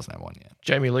 and she doesn't have one yet.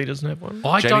 Jamie Lee doesn't have one.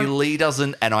 I Jamie don't. Lee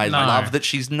doesn't, and I No. love that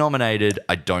she's nominated.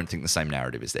 I don't think the same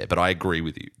narrative is there, but I agree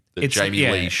with you that It's- Jamie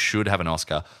yeah. Lee should have an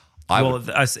Oscar. I Well, would,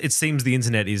 it seems the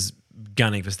internet is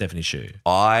gunning for Stephanie Hsu.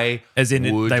 I As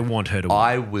in, would, they want her to win.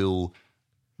 I will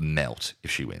melt if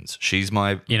she wins. She's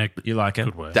my You like it?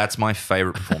 Good word. That's my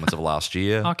favorite performance of last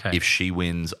year. Okay. If she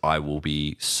wins, I will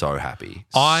be so happy.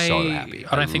 I so happy.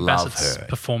 don't think love Bassett's her.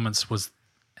 performance was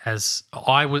as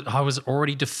I was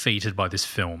already defeated by this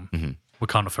film.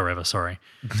 Wakanda Forever, sorry.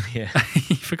 Yeah.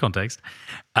 For context.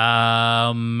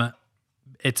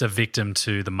 It's a victim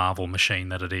to the Marvel machine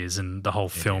that it is, and the whole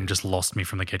film just lost me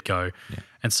from the get-go.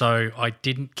 And so I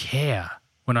didn't care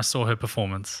when I saw her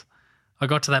performance. I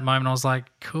got to that moment, I was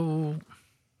like, cool,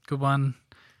 good one.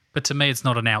 But to me, it's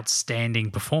not an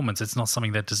outstanding performance. It's not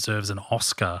something that deserves an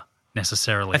Oscar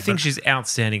necessarily. I think But she's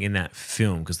outstanding in that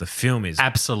film because the film is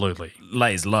absolutely.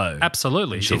 lays low.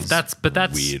 Absolutely. If that's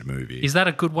weird movie. Is that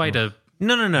a good way to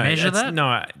No. Measure that's- that?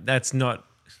 No, that's not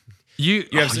you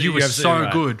absolutely- you were you're so absolutely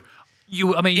right. good.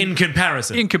 I mean in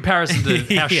comparison. in comparison to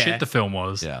how Yeah. shit the film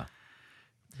was. Yeah.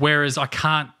 Whereas I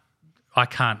can't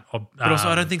But also,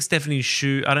 I don't think Stephanie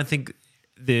Hsu. I don't think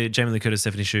the Jamie Lee Curtis,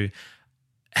 Stephanie Hsu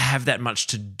have that much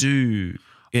to do.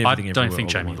 In I Everything don't Everywhere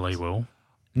think All at Jamie Once. Lee will.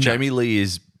 Jamie Lee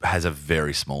has a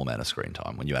very small amount of screen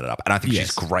time when you add it up. And I think Yes.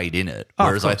 she's great in it. Oh, of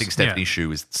Whereas I course. think Stephanie Yeah.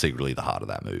 Hsu is secretly the heart of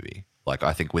that movie. Like,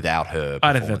 I think without her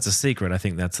I don't think performance- that's a secret. I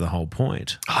think that's the whole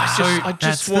point. I that's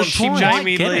just the want point.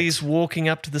 Jamie I get it. Lee's walking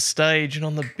up to the stage, and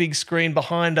on the big screen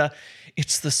behind her,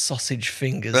 it's the sausage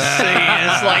fingers. See,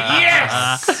 it's like,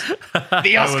 yes,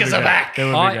 the Oscars are back. That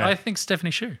would be great. I think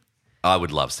Stephanie Hsu. I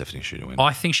would love Stephanie Hsu to win.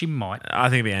 I think she might. I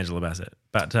think it'd be Angela Bassett.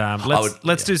 But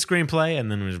let's do screenplay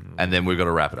and then And then we've got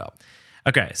to wrap it up.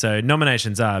 okay. So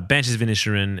nominations are Banshees of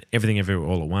Inisherin, Everything Everywhere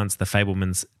All at Once, The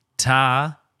Fablemans,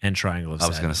 Tar, and Triangle of I Sadness.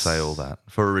 was going to say all that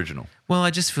for original. Well, I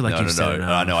just feel like you've said enough.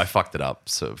 I know I fucked it up.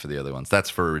 So for the other ones, that's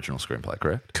for original screenplay,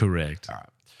 correct? Correct.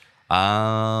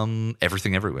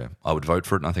 Everything Everywhere. I would vote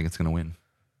for it, and I think it's going to win.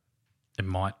 It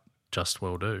might just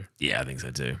well do. Yeah, I think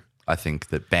so too. I think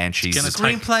that Banshees It's is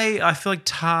gonna Screenplay, I feel like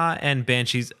Tar and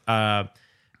Banshees are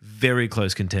very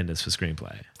close contenders for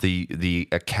screenplay. the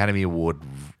Academy Award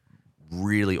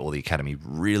really, or the Academy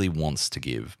really wants to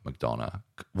give McDonough.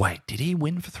 Wait, did he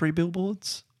win for 3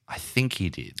 Billboards? I think he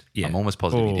did. Yeah. I'm almost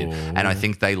positive he did. Oh. And I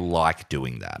think they like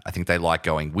doing that. I think they like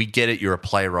going, we get it, you're a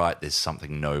playwright, there's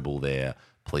something noble there.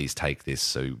 Please take this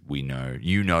so we know.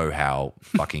 You know how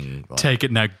fucking... Take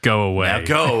it now, go away. Now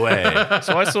go away.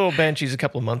 So I saw Banshees a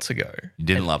couple of months ago. You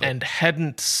didn't love it. And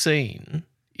hadn't seen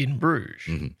In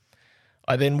Bruges.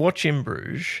 I then watch In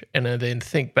Bruges and I then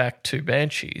think back to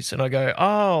Banshees and I go,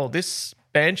 oh, this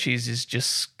Banshees is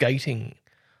just skating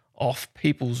off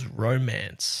people's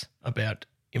romance about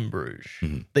In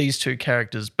Bruges. These two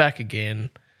characters back again.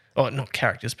 Oh, not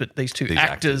characters, but these two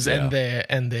actors and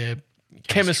their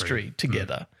chemistry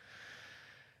together.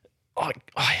 I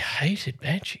hated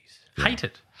Banshees. Hate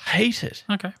it. Hate it.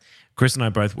 Okay. Chris and I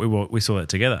both, we saw that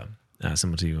together,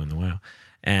 similar to you on the whale.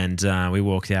 And we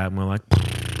walked out and we're like,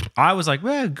 I was like,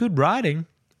 well, good writing.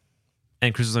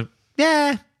 And Chris was like,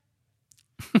 yeah.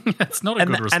 That's not a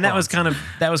good response. And that was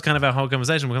kind of our whole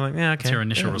conversation. We're like, yeah, okay. It's your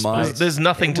initial response. There's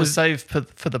nothing to save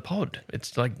for the pod.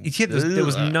 It's like Yeah,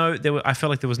 I felt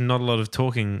like there was not a lot of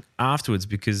talking afterwards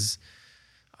because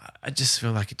I just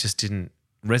feel like it just didn't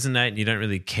resonate and you don't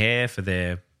really care for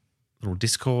their little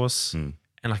discourse. And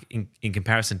like in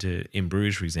comparison to In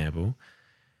Bruges, for example,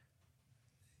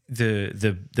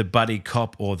 the buddy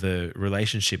cop or the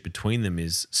relationship between them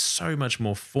is so much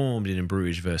more formed in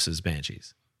Bruges versus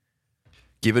Banshees.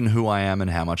 Given who I am and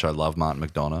how much I love Martin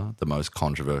McDonough, the most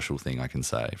controversial thing I can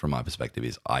say from my perspective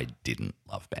is I didn't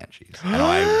love Banshees. And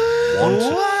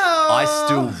I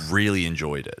still really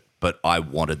enjoyed it, but I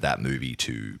wanted that movie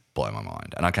to blow my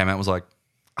mind. And I came out and was like,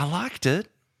 I liked it,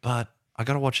 but I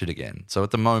got to watch it again. So at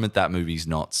the moment, that movie's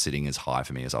not sitting as high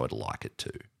for me as I would like it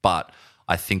to. But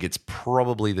I think it's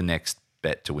probably the next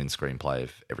bet to win screenplay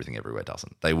if Everything Everywhere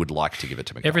doesn't. They would like to give it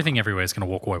to McDonough. Everything Everywhere is going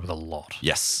to walk away with a lot.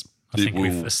 Yes. I think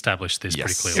we've established this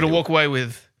pretty clearly. it'll walk away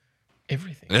with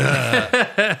everything.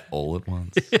 all at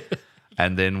once.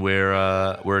 And then we're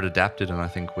at Adapted, and I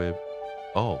think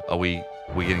are we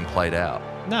getting played out?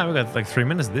 No, we've got like 3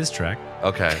 minutes of this track.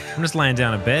 Okay. I'm just laying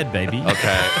down a bed, baby.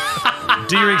 Okay.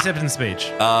 Do your acceptance speech.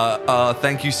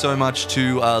 Thank you so much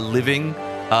to Living.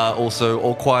 Also,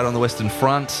 All Quiet on the Western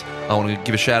Front. I want to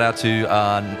give a shout out to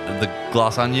the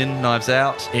Glass Onion, Knives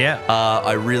Out. Yeah.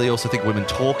 I really also think Women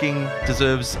Talking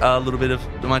deserves a little bit of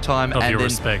my time. Of your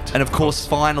respect. And of course,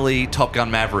 finally, Top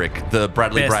Gun Maverick, the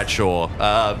Bradley Bradshaw.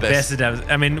 Best adapted.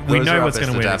 I mean, we Those know are what's our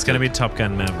going to best win. It's going to adapted. be Top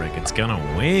Gun Maverick. It's going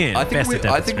to win. I think, Best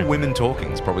adapted screenplay. Women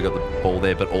Talking's probably got the ball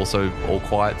there, but also All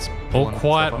Quiet's. All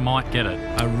Quiet might get it.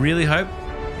 I really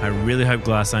hope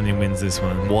Glass Onion wins this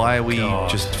one. Why are we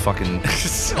just fucking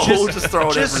all just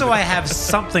throw it Just so everywhere? I have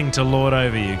something to lord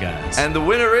over you guys. And the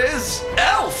winner is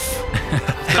Elf.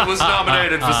 That was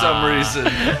nominated for some reason.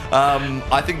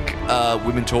 I think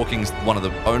Women Talking's one of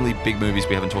the only big movies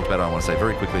we haven't talked about. I want to say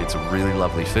very quickly, it's a really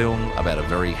lovely film about a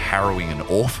very harrowing and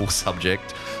awful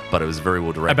subject, but it was very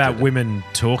well directed. About women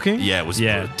talking? Yeah, it was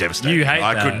devastating. You hate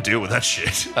I that. couldn't deal with that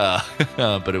shit.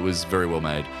 But it was very well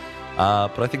made.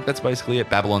 But I think that's basically it.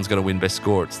 Babylon's going to win Best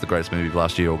Score. It's the greatest movie of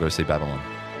last year. I'll go see Babylon.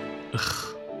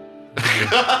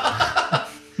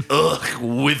 Ugh,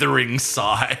 withering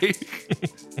sigh.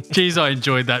 Jeez, I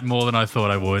enjoyed that more than I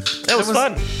thought I would. That was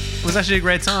fun. It was actually a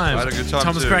great time. I had a good time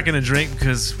Tom's too. cracking a drink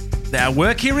because our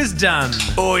work here is done.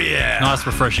 Oh, yeah. Nice,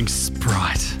 refreshing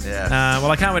Sprite. Yeah. Well,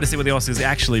 I can't wait to see what the Oscars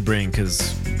actually bring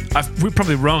because we're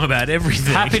probably wrong about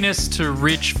everything. Happiness to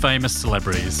rich, famous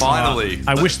celebrities. Finally.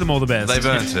 I wish them all the best. They've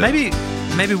earned it.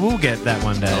 Maybe we'll get that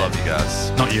one day. I love you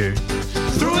guys. Not you.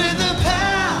 Throw in the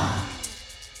pal.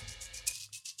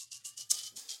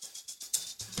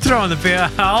 Throw in the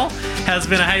Pal has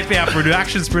been a Happy Hour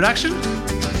Productions production.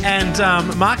 And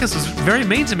Marcus was very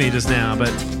mean to me just now,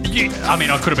 but I mean,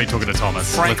 I could have been talking to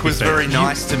Thomas. Frank let's be was fair. very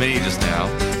nice to me just now.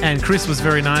 and Chris was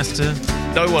very nice to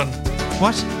No one.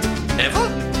 what? Ever?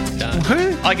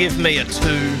 Who? I give me a 2.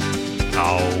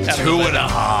 Oh, out of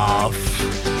 2.5.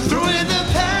 11. Throw in the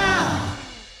pal.